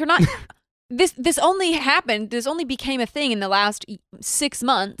 you're not. This only happened. This only became a thing in the last 6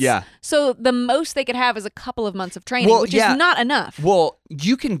 months. Yeah. So the most they could have is a couple of months of training, which is not enough. Well,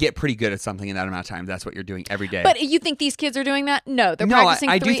 you can get pretty good at something in that amount of time. That's what you're doing every day. But you think these kids are doing that? No, they're practicing.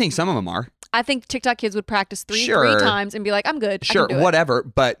 I do think some of them are. I think TikTok kids would practice three times and be like, I'm good. Sure, I can do whatever.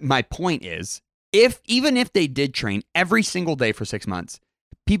 It. But my point is, even if they did train every single day for 6 months,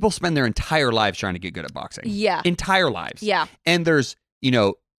 people spend their entire lives trying to get good at boxing. Yeah. Entire lives. Yeah. And there's,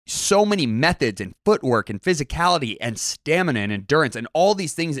 so many methods and footwork and physicality and stamina and endurance and all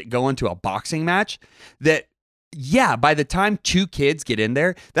these things that go into a boxing match that, by the time two kids get in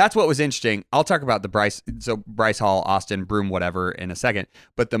there, that's what was interesting. I'll talk about the Bryce Hall, Austin Broom, whatever in a second.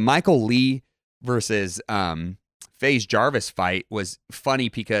 But the Michael Lee versus FaZe Jarvis fight was funny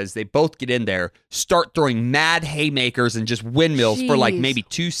because they both get in there, start throwing mad haymakers and just windmills for like maybe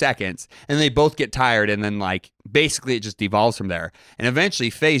 2 seconds, and they both get tired, and then like basically it just devolves from there. And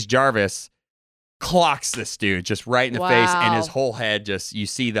eventually FaZe Jarvis clocks this dude just right in the face, and his whole head you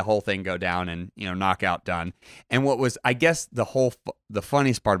see the whole thing go down, and knockout done. And what was, I guess, the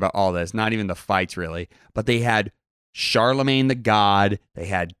funniest part about all this, not even the fights really, but they had Charlemagne the God, they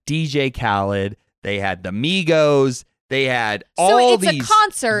had DJ Khaled, they had the Migos. They had all these. So it's a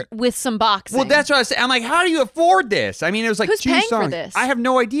concert with some boxing. Well, that's what I was saying. I'm like, how do you afford this? I mean, it was like Who's 2 paying songs. For this? I have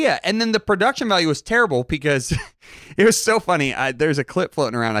no idea. And then the production value was terrible because it was so funny. There's a clip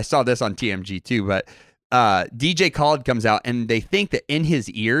floating around. I saw this on TMG too, but DJ Khaled comes out, and they think that in his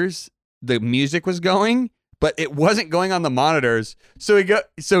ears the music was going, but it wasn't going on the monitors. So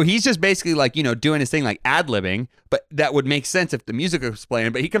he's just basically like, doing his thing, like ad-libbing, but that would make sense if the music was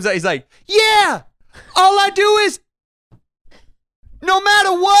playing. But he comes out, he's like, yeah, all I do is, no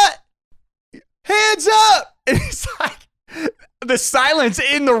matter what, hands up. And it's like, the silence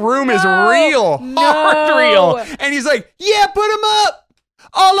in the room is real, hard real. And he's like, yeah, put him up.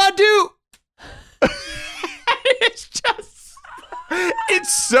 All I do.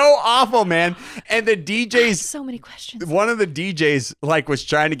 It's so awful, man. And the DJs, so many questions. One of the DJs like was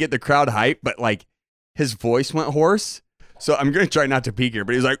trying to get the crowd hyped, but like his voice went hoarse. So I'm going to try not to peek here,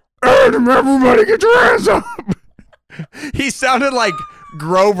 but he's like, everybody get your hands up. He sounded like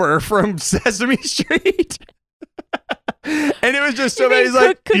Grover from Sesame Street. And it was just so bad. He's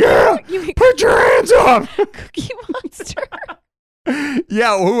like, put your hands up. Cookie Monster.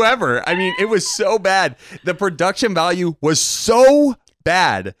 Yeah, whoever. I mean, it was so bad. The production value was so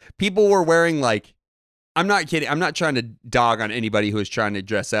bad. People were wearing like, I'm not kidding. I'm not trying to dog on anybody who is trying to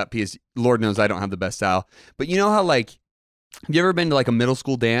dress up because Lord knows I don't have the best style. But you know how like, have you ever been to like a middle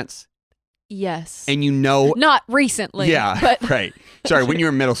school dance? Yes. And you know. Not recently. Yeah, but right. Sorry, when you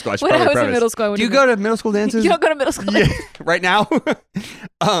were in middle school. When I was in middle school. Do you go to middle school dances? You don't go to middle school dances? Right now?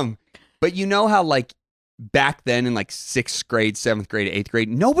 But you know how like back then in like 6th grade, 7th grade, 8th grade,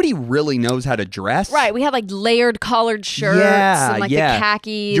 nobody really knows how to dress. Right. We had like layered collared shirts and like the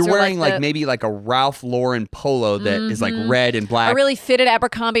khakis. You're wearing like maybe like a Ralph Lauren polo that is like red and black. A really fitted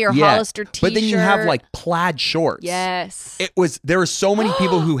Abercrombie or Hollister t-shirt. But then you have like plaid shorts. Yes. There were so many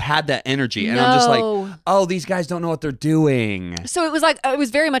people who had that energy. And I'm just like, oh, these guys don't know what they're doing. So it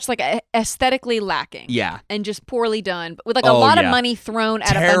was very much like aesthetically lacking. Yeah. And just poorly done. But with like a lot of money thrown at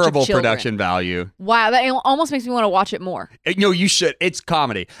a bunch of children. Terrible production value. Wow. That almost makes me want to watch it more. No, you should. It's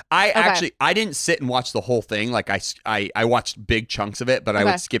comedy. I didn't sit and watch the whole thing. Like I watched big chunks of it, but I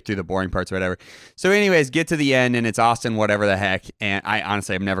would skip through the boring parts or whatever. So anyways, get to the end and it's Austin, whatever the heck. And I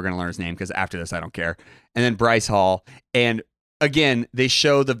honestly, I'm never going to learn his name because after this, I don't care. And then Bryce Hall. And again, they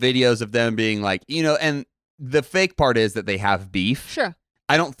show the videos of them being like, and the fake part is that they have beef. Sure.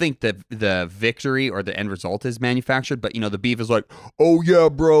 I don't think the victory or the end result is manufactured, but the beef is like, oh yeah,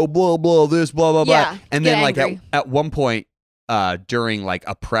 bro, blah blah this, blah blah blah, and then like at one point, during like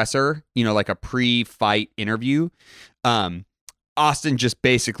a presser, like a pre-fight interview, Austin just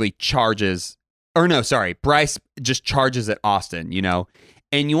basically charges, or no, sorry, Bryce just charges at Austin,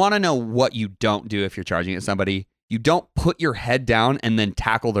 and you want to know what you don't do if you're charging at somebody. You don't put your head down and then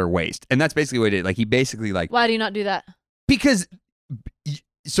tackle their waist, and that's basically what he did. Like he basically like. Why do you not do that? Because.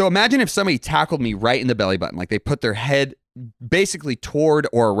 So imagine if somebody tackled me right in the belly button, like they put their head basically toward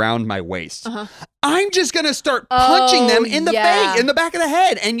or around my waist. I'm just going to start punching them in the face, in the back of the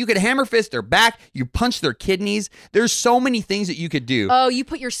head. And you could hammer fist their back. You punch their kidneys. There's so many things that you could do. Oh, you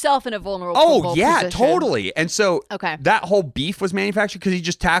put yourself in a vulnerable position. Totally. And so that whole beef was manufactured because he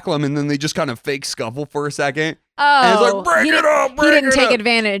just tackled them and then they just kind of fake scuffle for a second. Oh. And it's like, break it up, He didn't take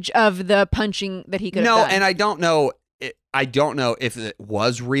advantage of the punching that he could have done. No, and I don't know if it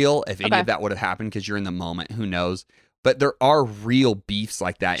was real, if any of that would have happened because you're in the moment. Who knows? But there are real beefs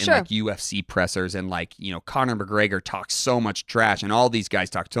like that in like UFC pressers, and like Conor McGregor talks so much trash, and all these guys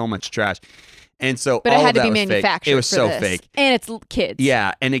talk so much trash, and so. But all it had to be manufactured. Fake. It was so fake, and it's kids.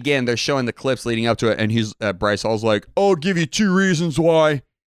 Yeah, and again, they're showing the clips leading up to it, and he's Bryce Hall's like, "I'll give you 2 reasons why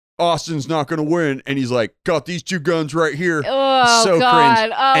Austin's not going to win," and he's like, "Got these 2 guns right here." Oh so God!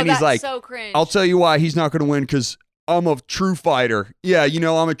 Cringe. Oh, and he's that's like, so cringe. "I'll tell you why he's not going to win because." I'm a true fighter. Yeah,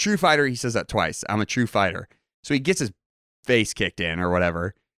 I'm a true fighter. He says that twice. I'm a true fighter. So he gets his face kicked in or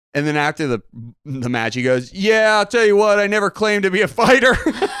whatever. And then after the match, he goes, yeah, I'll tell you what, I never claimed to be a fighter.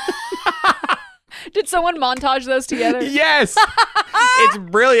 Did someone montage those together? Yes. It's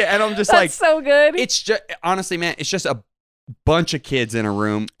brilliant. And I'm just That's so good. It's just, honestly, man, it's just a bunch of kids in a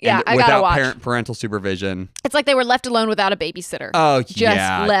room without parental supervision. It's like they were left alone without a babysitter. Oh, just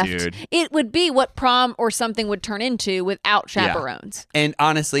yeah, left. dude. It would be what prom or something would turn into without chaperones. Yeah. And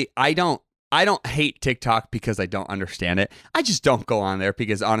honestly, I don't hate TikTok because I don't understand it. I just don't go on there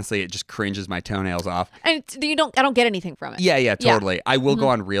because honestly, it just cringes my toenails off. And I don't get anything from it. Yeah, totally. Yeah. I will go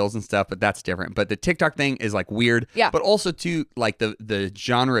on Reels and stuff, but that's different. But the TikTok thing is like weird. Yeah. But also too, like the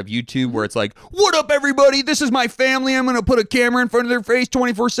genre of YouTube where it's like, what up everybody? This is my family. I'm going to put a camera in front of their face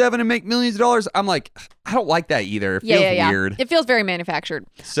 24/7 and make millions of dollars. I'm like, I don't like that either. It feels weird. It feels very manufactured.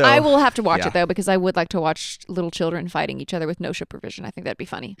 So I will have to watch it though because I would like to watch little children fighting each other with no supervision. I think that'd be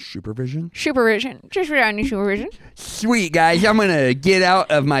funny. Supervision? Supervision. Just without any supervision. Sweet, guys. I'm going to get out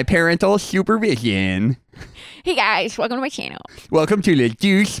of my parental supervision. Hey, guys. Welcome to my channel. Welcome to the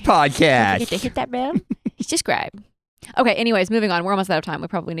Juice Podcast. Don't forget to hit that bell. Subscribe. Okay, anyways, moving on. We're almost out of time. We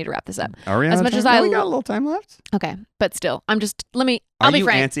probably need to wrap this up. Are we as much as I we got a little time left. Okay, but still, I'll be you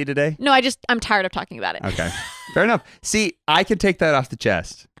frank. Antsy today? No, I'm tired of talking about it. Okay, fair enough. See, I can take that off the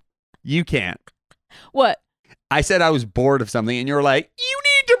chest. You can't. What? I said I was bored of something, and you were like, "You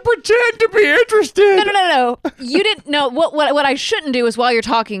need to pretend to be interested." No. You didn't know what I shouldn't do is while you're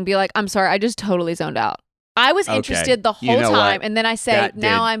talking, be like, "I'm sorry, I just totally zoned out." I was interested the whole time, and then I say,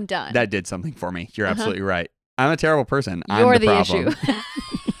 "Now I'm done." That did something for me. You're absolutely right. I'm a terrible person. You're I'm the issue.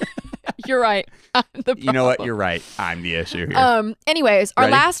 You're right. I'm the problem. You know what? You're right. I'm the issue here. Anyways, our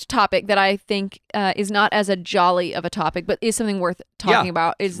Ready? last topic that I think is not as a jolly of a topic, but is something worth talking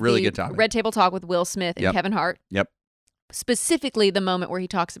about is really the good topic. Red Table Talk with Will Smith and Kevin Hart. Yep. Specifically, the moment where he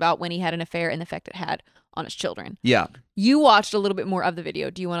talks about when he had an affair and the effect it had on his children. Yeah. You watched a little bit more of the video.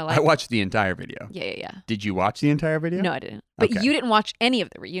 Do you want to I watched the entire video. Yeah. Did you watch the entire video? No, I didn't. But you didn't watch any of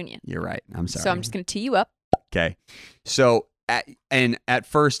the reunion. You're right. I'm sorry. So I'm just going to tee you up. Okay. So, at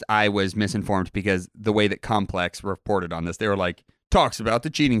first I was misinformed because the way that Complex reported on this, they were like, talks about the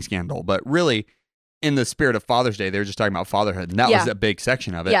cheating scandal. But really, in the spirit of Father's Day, they were just talking about fatherhood. And that was a big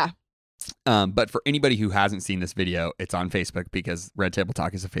section of it. Yeah. But for anybody who hasn't seen this video, it's on Facebook because Red Table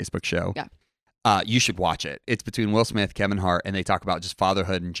Talk is a Facebook show. Yeah. You should watch it. It's between Will Smith, Kevin Hart, and they talk about just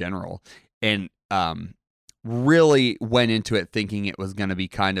fatherhood in general. And really went into it thinking it was going to be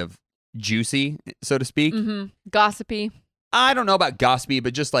kind of juicy, so to speak. Mm-hmm. Gossipy. I don't know about gossipy,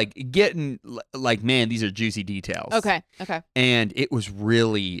 but just like getting like, man, these are juicy details. Okay. And it was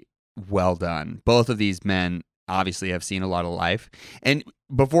really well done. Both of these men obviously have seen a lot of life. And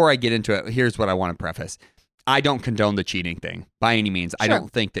before I get into it, here's what I want to preface. I don't condone the cheating thing by any means. Sure. I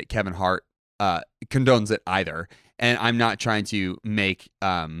don't think that Kevin Hart condones it either. And I'm not trying to make,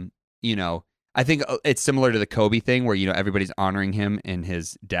 I think it's similar to the Kobe thing where, everybody's honoring him in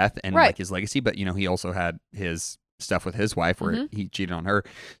his death and like his legacy. But, he also had his stuff with his wife where he cheated on her.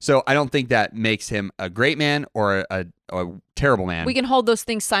 So I don't think that makes him a great man or a terrible man. We can hold those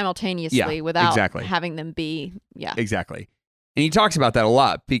things simultaneously without having them be, Exactly. And he talks about that a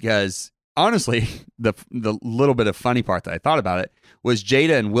lot because honestly, the little bit of funny part that I thought about it was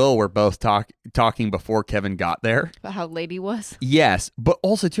Jada and Will were both talking before Kevin got there. About how late he was? Yes. But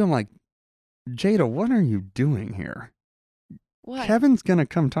also too, I'm like, Jada, what are you doing here? What? Kevin's going to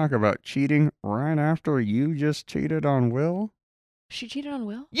come talk about cheating right after you just cheated on Will? She cheated on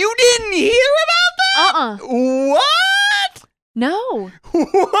Will? You didn't hear about that? What? No.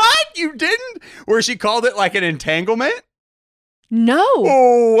 What? You didn't? Where she called it like an entanglement? No.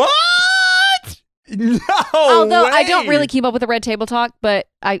 What? No. Although way. I don't really keep up with the Red Table Talk, but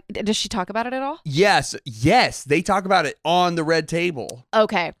does she talk about it at all? Yes. They talk about it on the Red Table.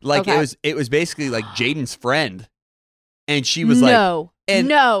 Okay. Like it was basically like Jaden's friend. And she was no.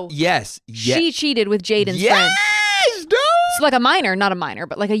 Yes. She cheated with Jaden's friend. Yes, dude. So like a minor, not a minor,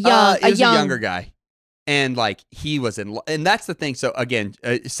 but like a young, a younger guy. And like he was and that's the thing. So again,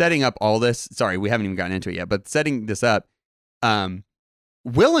 setting up all this, sorry, we haven't even gotten into it yet, but setting this up,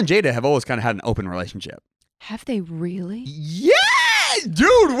 Will and Jada have always kind of had an open relationship. Have they really? Yes,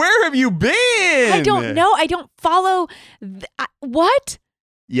 dude, where have you been? I don't know. I don't follow. What?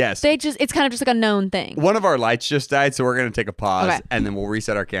 Yes. It's kind of just like a known thing. One of our lights just died, so we're going to take a pause and then we'll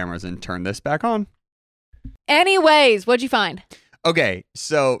reset our cameras and turn this back on. Anyways, what'd you find? Okay,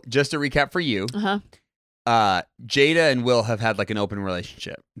 so just to recap for you, Jada and Will have had like an open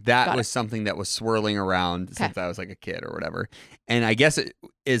relationship. That was something that was swirling around since I was like a kid or whatever. And I guess it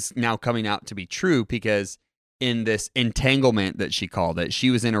is now coming out to be true because in this entanglement that she called it, she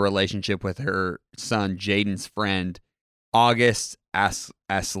was in a relationship with her son, Jaden's friend, August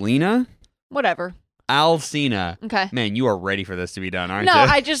Aslina? Whatever. Alcina. Okay. Man, you are ready for this to be done, aren't you? No,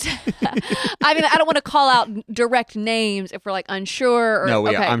 I just, I mean, I don't want to call out direct names if we're like unsure. Or, no,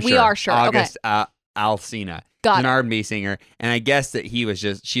 I'm sure. We are sure. August Alcina. Got an it. R&B singer. And I guess that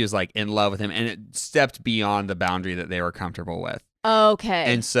she was like in love with him and it stepped beyond the boundary that they were comfortable with.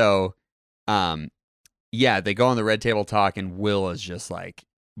 Okay. And so, they go on the Red Table Talk and Will is just like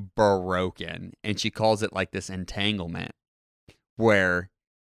broken. And she calls it like this entanglement where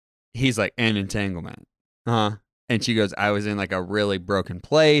he's like, an entanglement. And she goes, I was in like a really broken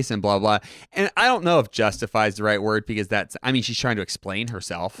place and blah, blah. And I don't know if justify is the right word because she's trying to explain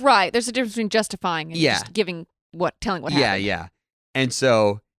herself. Right. There's a difference between justifying and just telling what happened. Yeah. And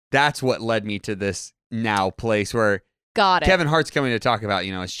so that's what led me to this now place where Got it. Kevin Hart's coming to talk about,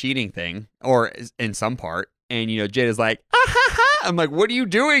 his cheating thing or in some part. And, Jada's like, ah, ha, ha. I'm like, what are you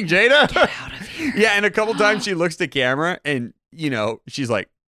doing, Jada? Get out of here. Yeah. And a couple times she looks to camera and, she's like,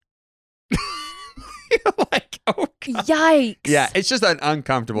 like, oh, God. Yikes. Yeah, it's just an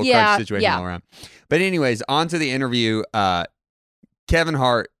uncomfortable crunch situation all around. But anyways, on to the interview. Kevin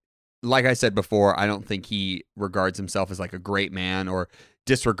Hart, like I said before, I don't think he regards himself as like a great man or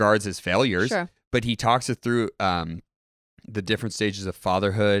disregards his failures. Sure. But he talks it through the different stages of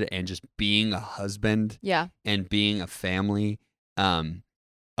fatherhood and just being a husband and being a family. A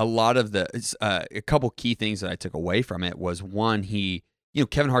lot of a couple key things that I took away from it was one,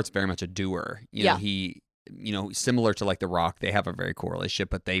 Kevin Hart's very much a doer. He, similar to like The Rock, they have a very cool relationship,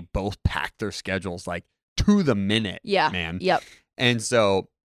 but they both pack their schedules like to the minute, man. Yep. And so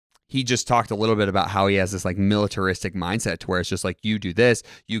he just talked a little bit about how he has this like militaristic mindset to where it's just like, you do this,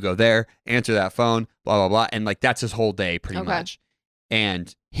 you go there, answer that phone, blah, blah, blah. And like, that's his whole day pretty much.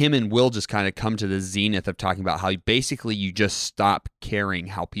 And him and Will just kind of come to the zenith of talking about how basically you just stop caring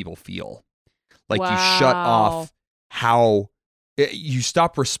how people feel. Like you shut off you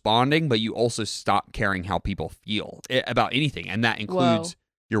stop responding, but you also stop caring how people feel about anything. And that includes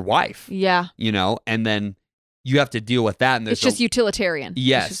your wife. Yeah. You know, and then you have to deal with that. And it's just utilitarian.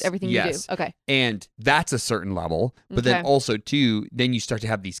 Yes. It's just everything you do. Okay. And that's a certain level. But then also, too, then you start to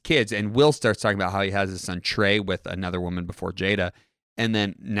have these kids. And Will starts talking about how he has his son Trey with another woman before Jada. And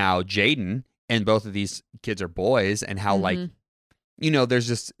then now Jaden. And both of these kids are boys. And how, like, you know, there's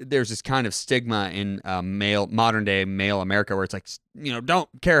this kind of stigma in modern day male America where it's like, you know, don't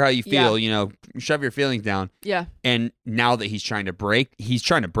care how you feel, you know, shove your feelings down. Yeah. And now that he's trying to break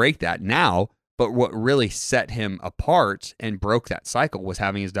that now. But what really set him apart and broke that cycle was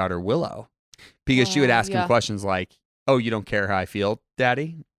having his daughter Willow, because she would ask him questions like, "Oh, you don't care how I feel,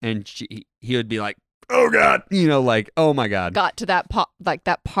 Daddy?" And he would be like, "Oh God," you know, like, "Oh my God." Got to that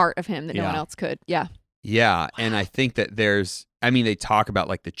that part of him that no one else could. Yeah. Yeah, and I think that they talk about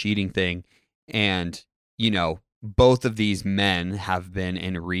like the cheating thing, and you know, both of these men have been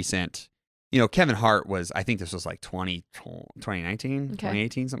in recent. You know, Kevin Hart was, I think this was like 2019,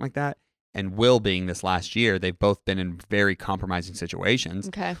 2018, something like that. And Will being this last year, they've both been in very compromising situations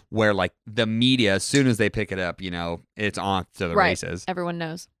where like the media, as soon as they pick it up, you know, it's on to the races. Everyone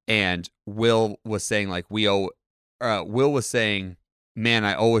knows. And Will was saying like, Will was saying, man,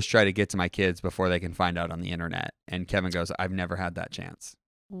 I always try to get to my kids before they can find out on the internet. And Kevin goes, I've never had that chance.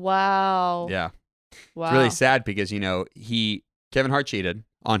 Wow. Yeah. Wow. It's really sad because, you know, Kevin Hart cheated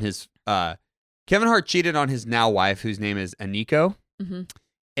on his now wife, whose name is Aniko. Mm-hmm.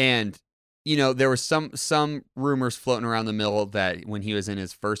 And you know, there was some rumors floating around the mill that when he was in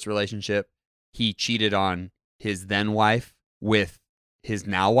his first relationship, he cheated on his then wife with his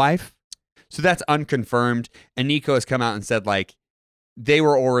now wife. So that's unconfirmed. And Nico has come out and said, like, they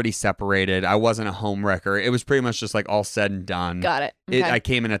were already separated. I wasn't a homewrecker. It was pretty much just like all said and done. Got it. Okay. I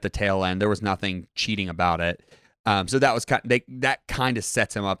came in at the tail end. There was nothing cheating about it. So that was that kind of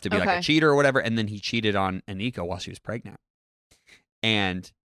sets him up to be like a cheater or whatever. And then he cheated on Aniko while she was pregnant.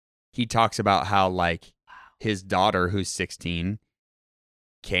 And he talks about how like his daughter, who's 16,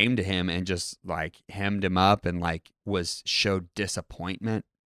 came to him and just like hemmed him up and like showed disappointment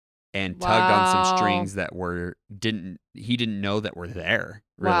and tugged on some strings that he didn't know that were there,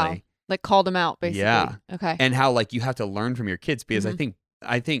 really. Wow. Like called him out, basically. Yeah. Okay. And how like you have to learn from your kids, because I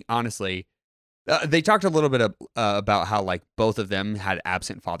think honestly, they talked a little bit about how like both of them had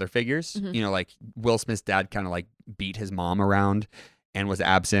absent father figures. Mm-hmm. You know, like Will Smith's dad kind of like beat his mom around and was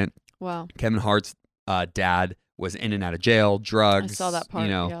absent. Wow. Kevin Hart's dad was in and out of jail, drugs. I saw that part,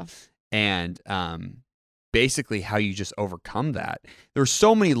 you know, and basically how you just overcome that. There were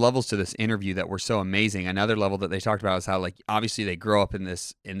so many levels to this interview that were so amazing. Another level that they talked about is how, like, obviously they grow up in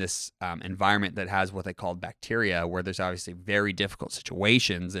this environment that has what they called bacteria, where there's obviously very difficult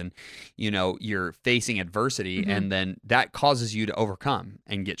situations, and you know you're facing adversity, and then that causes you to overcome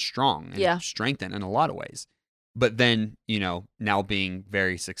and get strong and strengthen in a lot of ways. But then, you know, now being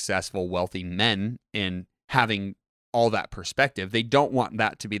very successful, wealthy men and having all that perspective, they don't want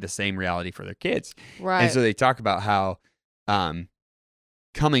that to be the same reality for their kids. Right. And so they talk about how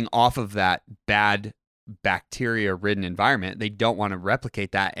coming off of that bad bacteria-ridden environment, they don't want to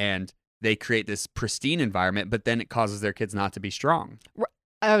replicate that, and they create this pristine environment, but then it causes their kids not to be strong.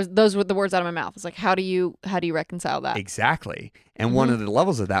 Those were the words out of my mouth. It's like, how do you reconcile that? Exactly. And one of the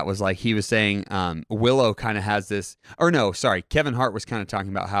levels of that was like, he was saying Willow kind of has this, Kevin Hart was kind of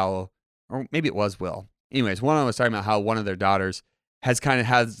talking about how, or maybe it was Will. Anyways, one of them was talking about how one of their daughters has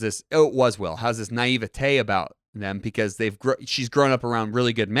this naivete about them because she's grown up around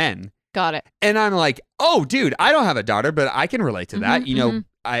really good men. Got it. And I'm like, oh, dude, I don't have a daughter, but I can relate to that. You know,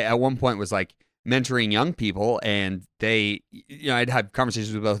 I at one point was like mentoring young people, and I'd had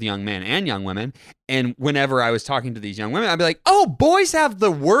conversations with both young men and young women. And whenever I was talking to these young women, I'd be like, oh, boys have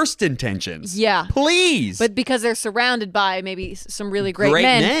the worst intentions. Yeah. Please. But because they're surrounded by maybe some really great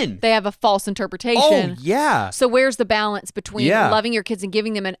men, they have a false interpretation. Oh, yeah. So where's the balance between loving your kids and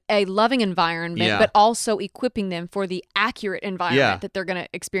giving them a loving environment, but also equipping them for the accurate environment that they're going to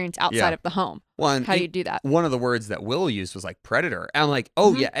experience outside of the home? How do you do that? One of the words that Will used was like predator. And I'm like,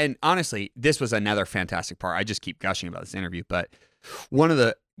 oh, yeah. And honestly, this was another fantastic part. I just keep gushing about this interview. But one of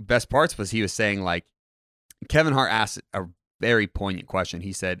the best parts was he was saying, like, Kevin Hart asked a very poignant question.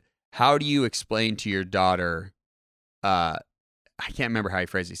 He said, how do you explain to your daughter, I can't remember how he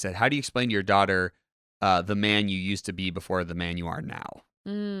phrased it. He said, how do you explain to your daughter the man you used to be before the man you are now?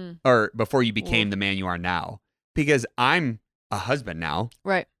 or before you became the man you are now. Because I'm a husband now.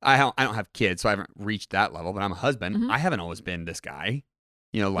 Right. I don't have kids, so I haven't reached that level, but I'm a husband. Mm-hmm. I haven't always been this guy.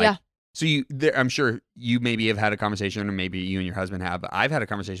 Like, so I'm sure you maybe have had a conversation, or maybe you and your husband have, but I've had a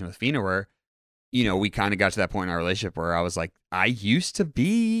conversation with Fina where, we kind of got to that point in our relationship where I was like, I used to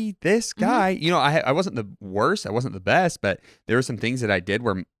be this guy. Mm-hmm. I wasn't the worst, I wasn't the best, but there were some things that I did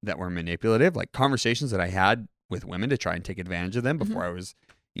that were manipulative, like conversations that I had with women to try and take advantage of them before I was,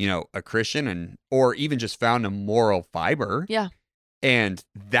 a Christian or even just found a moral fiber. Yeah. And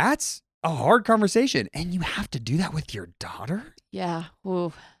that's a hard conversation. And you have to do that with your daughter. Yeah.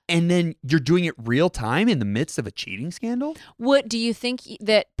 Ooh. And then you're doing it real time in the midst of a cheating scandal. What do you think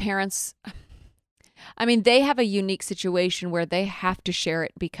that parents, I mean, they have a unique situation where they have to share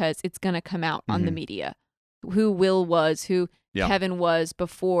it because it's going to come out on the media. Who Will was, who Kevin was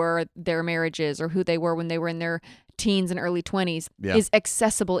before their marriages, or who they were when they were in their teens and early 20s is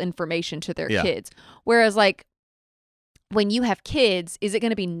accessible information to their kids. Whereas like when you have kids, is it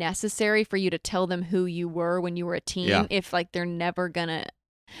going to be necessary for you to tell them who you were when you were a teen if like they're never going to,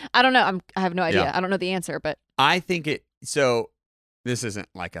 I don't know. I have no idea. I don't know the answer, but I think so this isn't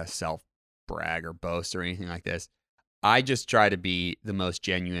like a self brag or boast or anything like this. I just try to be the most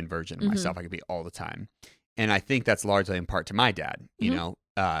genuine version of myself I could be all the time. And I think that's largely in part to my dad.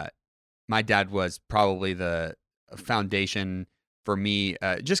 My dad was probably the foundation for me,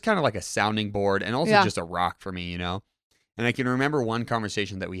 just kind of like a sounding board and also just a rock for me, And I can remember one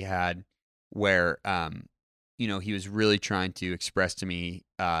conversation that we had where, he was really trying to express to me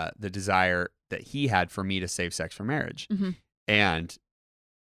the desire that he had for me to save sex for marriage. Mm-hmm. And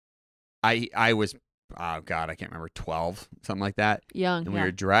I was, oh God, I can't remember, 12, something like that. Young. And we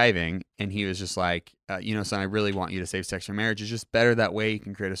were driving and he was just like, son, I really want you to save sex for marriage. It's just better that way. You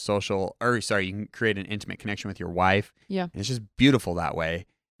can create you can create an intimate connection with your wife. Yeah. And it's just beautiful that way.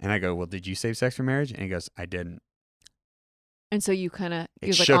 And I go, well, did you save sex for marriage? And he goes, I didn't. And so you kind of, it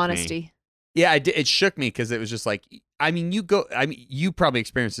was like honesty. Me. Yeah, it shook me because it was just like, you probably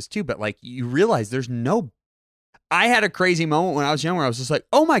experienced this too, but like you realize I had a crazy moment when I was young where I was just like,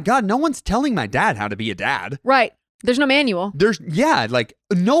 oh my God, no one's telling my dad how to be a dad. Right. There's no manual. Like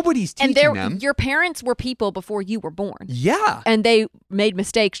nobody's teaching them. Your parents were people before you were born. Yeah. And they made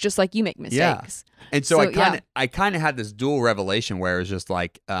mistakes just like you make mistakes. Yeah. And so I kind of had this dual revelation where it was just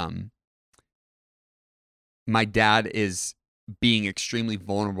like, my dad is being extremely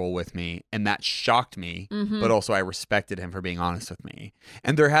vulnerable with me, and that shocked me, but also I respected him for being honest with me.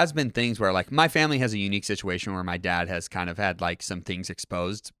 And there has been things where like my family has a unique situation where my dad has kind of had like some things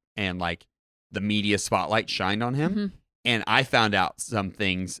exposed and like the media spotlight shined on him. And I found out some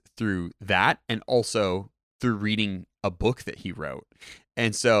things through that and also through reading a book that he wrote.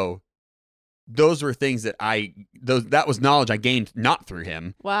 And so those were things that that was knowledge I gained not through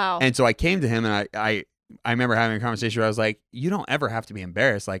him. Wow. And so I came to him and I remember having a conversation where I was like, you don't ever have to be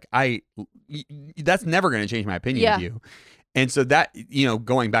embarrassed. Like that's never going to change my opinion of you. And so that,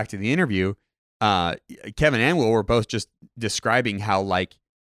 going back to the interview, Kevin and Will were both just describing how like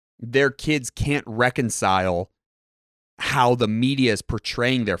their kids can't reconcile how the media is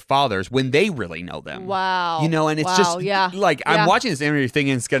portraying their fathers when they really know them. Wow. And it's like, I'm watching this interview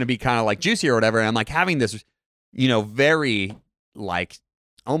thinking it's going to be kind of like juicy or whatever. And I'm like having this, very like,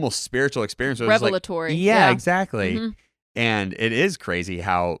 almost spiritual experience. Revelatory. Like, yeah, exactly. And it is crazy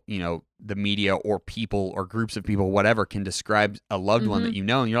how, the media or people or groups of people, whatever, can describe a loved one that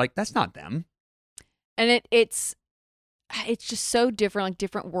and you're like, that's not them. And it's just so different, like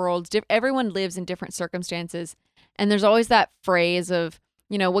different worlds. Everyone lives in different circumstances. And there's always that phrase of,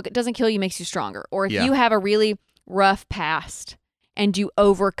 what doesn't kill you makes you stronger. Or if you have a really rough past and you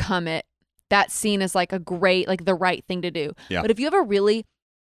overcome it, that's seen as like a great, like the right thing to do. Yeah. But if you have a really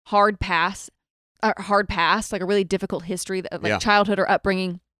hard past, like a really difficult history, like childhood or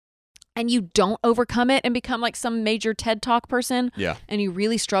upbringing, and you don't overcome it and become like some major TED Talk person, and you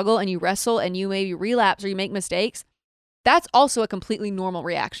really struggle and you wrestle and you maybe relapse or you make mistakes, that's also a completely normal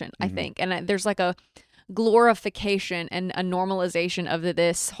reaction, I think. And there's like a glorification and a normalization of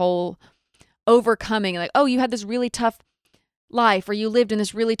this whole overcoming, like, oh, you had this really tough life, or you lived in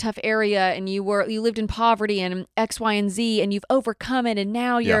this really tough area and you lived in poverty and X, Y, and Z, and you've overcome it, and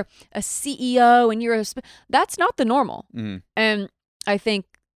now you're a CEO and that's not the normal. And I think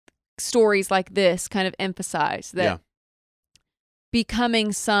stories like this kind of emphasize that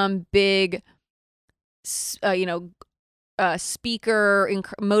becoming some big speaker,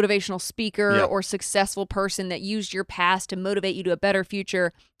 motivational speaker, or successful person that used your past to motivate you to a better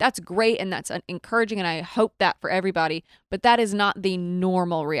future, that's great and that's encouraging, and I hope that for everybody, but that is not the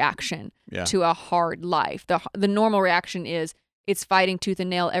normal reaction to a hard life. The normal reaction is it's fighting tooth and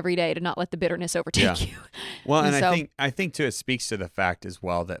nail every day to not let the bitterness overtake you. Well, and so, I think too, it speaks to the fact as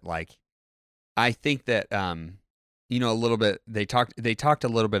well that like, I think that, you know, a little bit, they talked a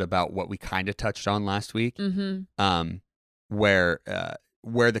little bit about what we kind of touched on last week, where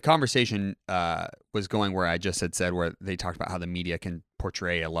the conversation was going, where I just had said, where they talked about how the media can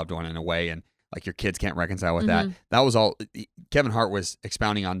portray a loved one in a way, and like your kids can't reconcile with that. That was all, Kevin Hart was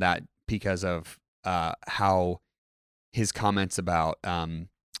expounding on that because of how his comments about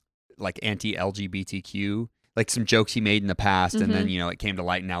like anti-LGBTQ, like some jokes he made in the past, and then, you know, it came to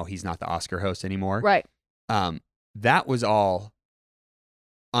light, and now he's not the Oscar host anymore. Right. That was all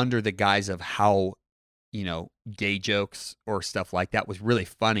under the guise of how, you know, gay jokes or stuff like that was really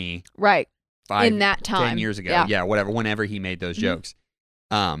funny. Right. 5, in that time. 10 years ago. Yeah, whatever. Whenever he made those jokes.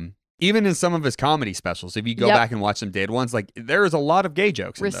 Even in some of his comedy specials, if you go back and watch some dated ones, like there is a lot of gay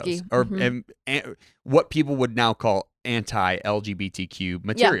jokes Risky. in those. Or and what people would now call anti-LGBTQ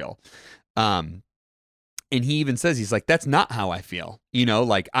material. And he even says, he's like, that's not how I feel. You know,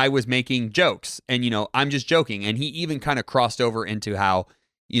 like I was making jokes and, you know, I'm just joking. And he even kind of crossed over into how,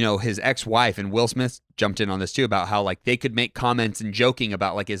 you know, his ex-wife, and Will Smith jumped in on this too, about how like they could make comments and joking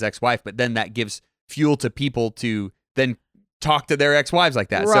about like his ex-wife, but then that gives fuel to people to then talk to their ex-wives like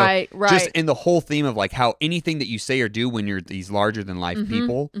that. Right. Just in the whole theme of like how anything that you say or do when you're these larger than life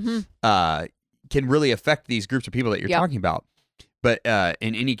people can really affect these groups of people that you're talking about. But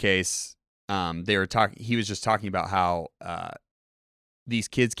in any case, they were talking. He was just talking about how these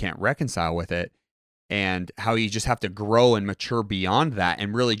kids can't reconcile with it, and how you just have to grow and mature beyond that,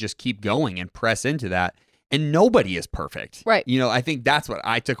 and really just keep going and press into that. And nobody is perfect, right? You know, I think that's what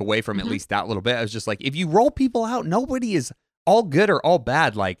I took away from at least that little bit. I was just like, if you roll people out, nobody is all good or all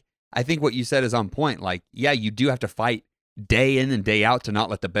bad. Like, I think what you said is on point. Like, yeah, you do have to fight day in and day out to not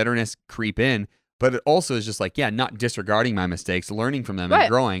let the bitterness creep in. But it also is just like, yeah, not disregarding my mistakes, learning from them and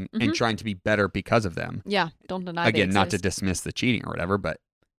growing and trying to be better because of them. Yeah, don't deny. Again, not to dismiss the cheating or whatever, but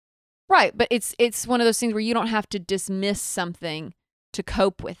right. But it's one of those things where you don't have to dismiss something to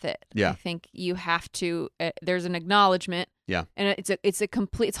cope with it. Yeah, I think you have to. There's an acknowledgement. Yeah, and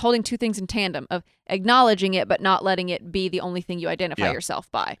it's holding two things in tandem of acknowledging it, but not letting it be the only thing you identify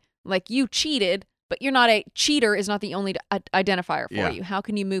yourself by. Like you cheated. But you're not a cheater is not the only identifier for you. How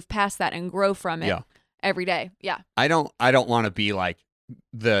can you move past that and grow from it every day? Yeah. I don't want to be like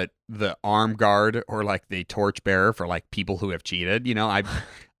the arm guard or like the torch bearer for like people who have cheated. You know,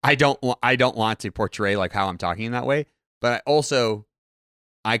 I don't want to portray like how I'm talking in that way. But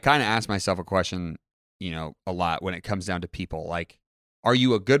I kind of ask myself a question, you know, a lot when it comes down to people. Like, are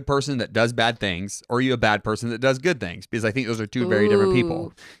you a good person that does bad things, or are you a bad person that does good things? Because I think those are two very different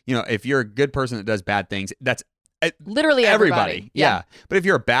people. You know, if you're a good person that does bad things, that's literally everybody. Yeah. But if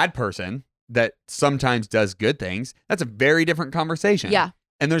you're a bad person that sometimes does good things, that's a very different conversation. Yeah.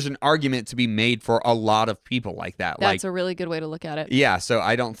 And there's an argument to be made for a lot of people like that. That's a really good way to look at it. Yeah. So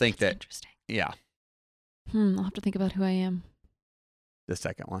I don't think that's interesting. Yeah. I'll have to think about who I am. The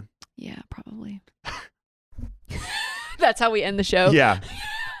second one. Yeah, probably. That's how we end the show. Yeah.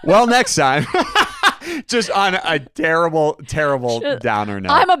 Well, next time. Just on a terrible, terrible downer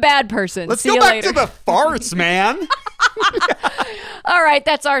note. I'm a bad person. Let's go back to the farts, man. All right.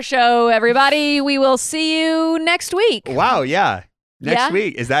 That's our show, everybody. We will see you next week. Wow. Yeah. Next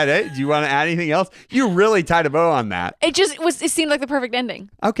week. Is that it? Do you want to add anything else? You really tied a bow on that. It seemed like the perfect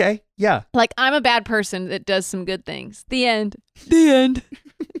ending. Okay. Yeah. Like, I'm a bad person that does some good things. The end. The end.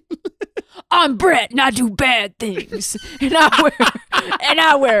 I'm Brett and I do bad things. And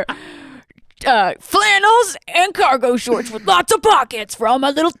I wear flannels and cargo shorts with lots of pockets for all my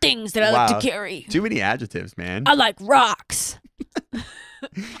little things that I like to carry. Too many adjectives, man. I like rocks.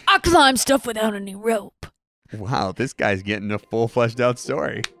 I climb stuff without any rope. Wow, this guy's getting a full fleshed out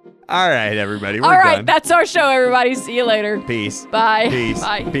story. All right, everybody. We're all right, done. That's our show, everybody. See you later. Peace. Bye. Peace.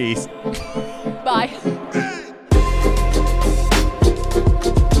 Bye. Peace.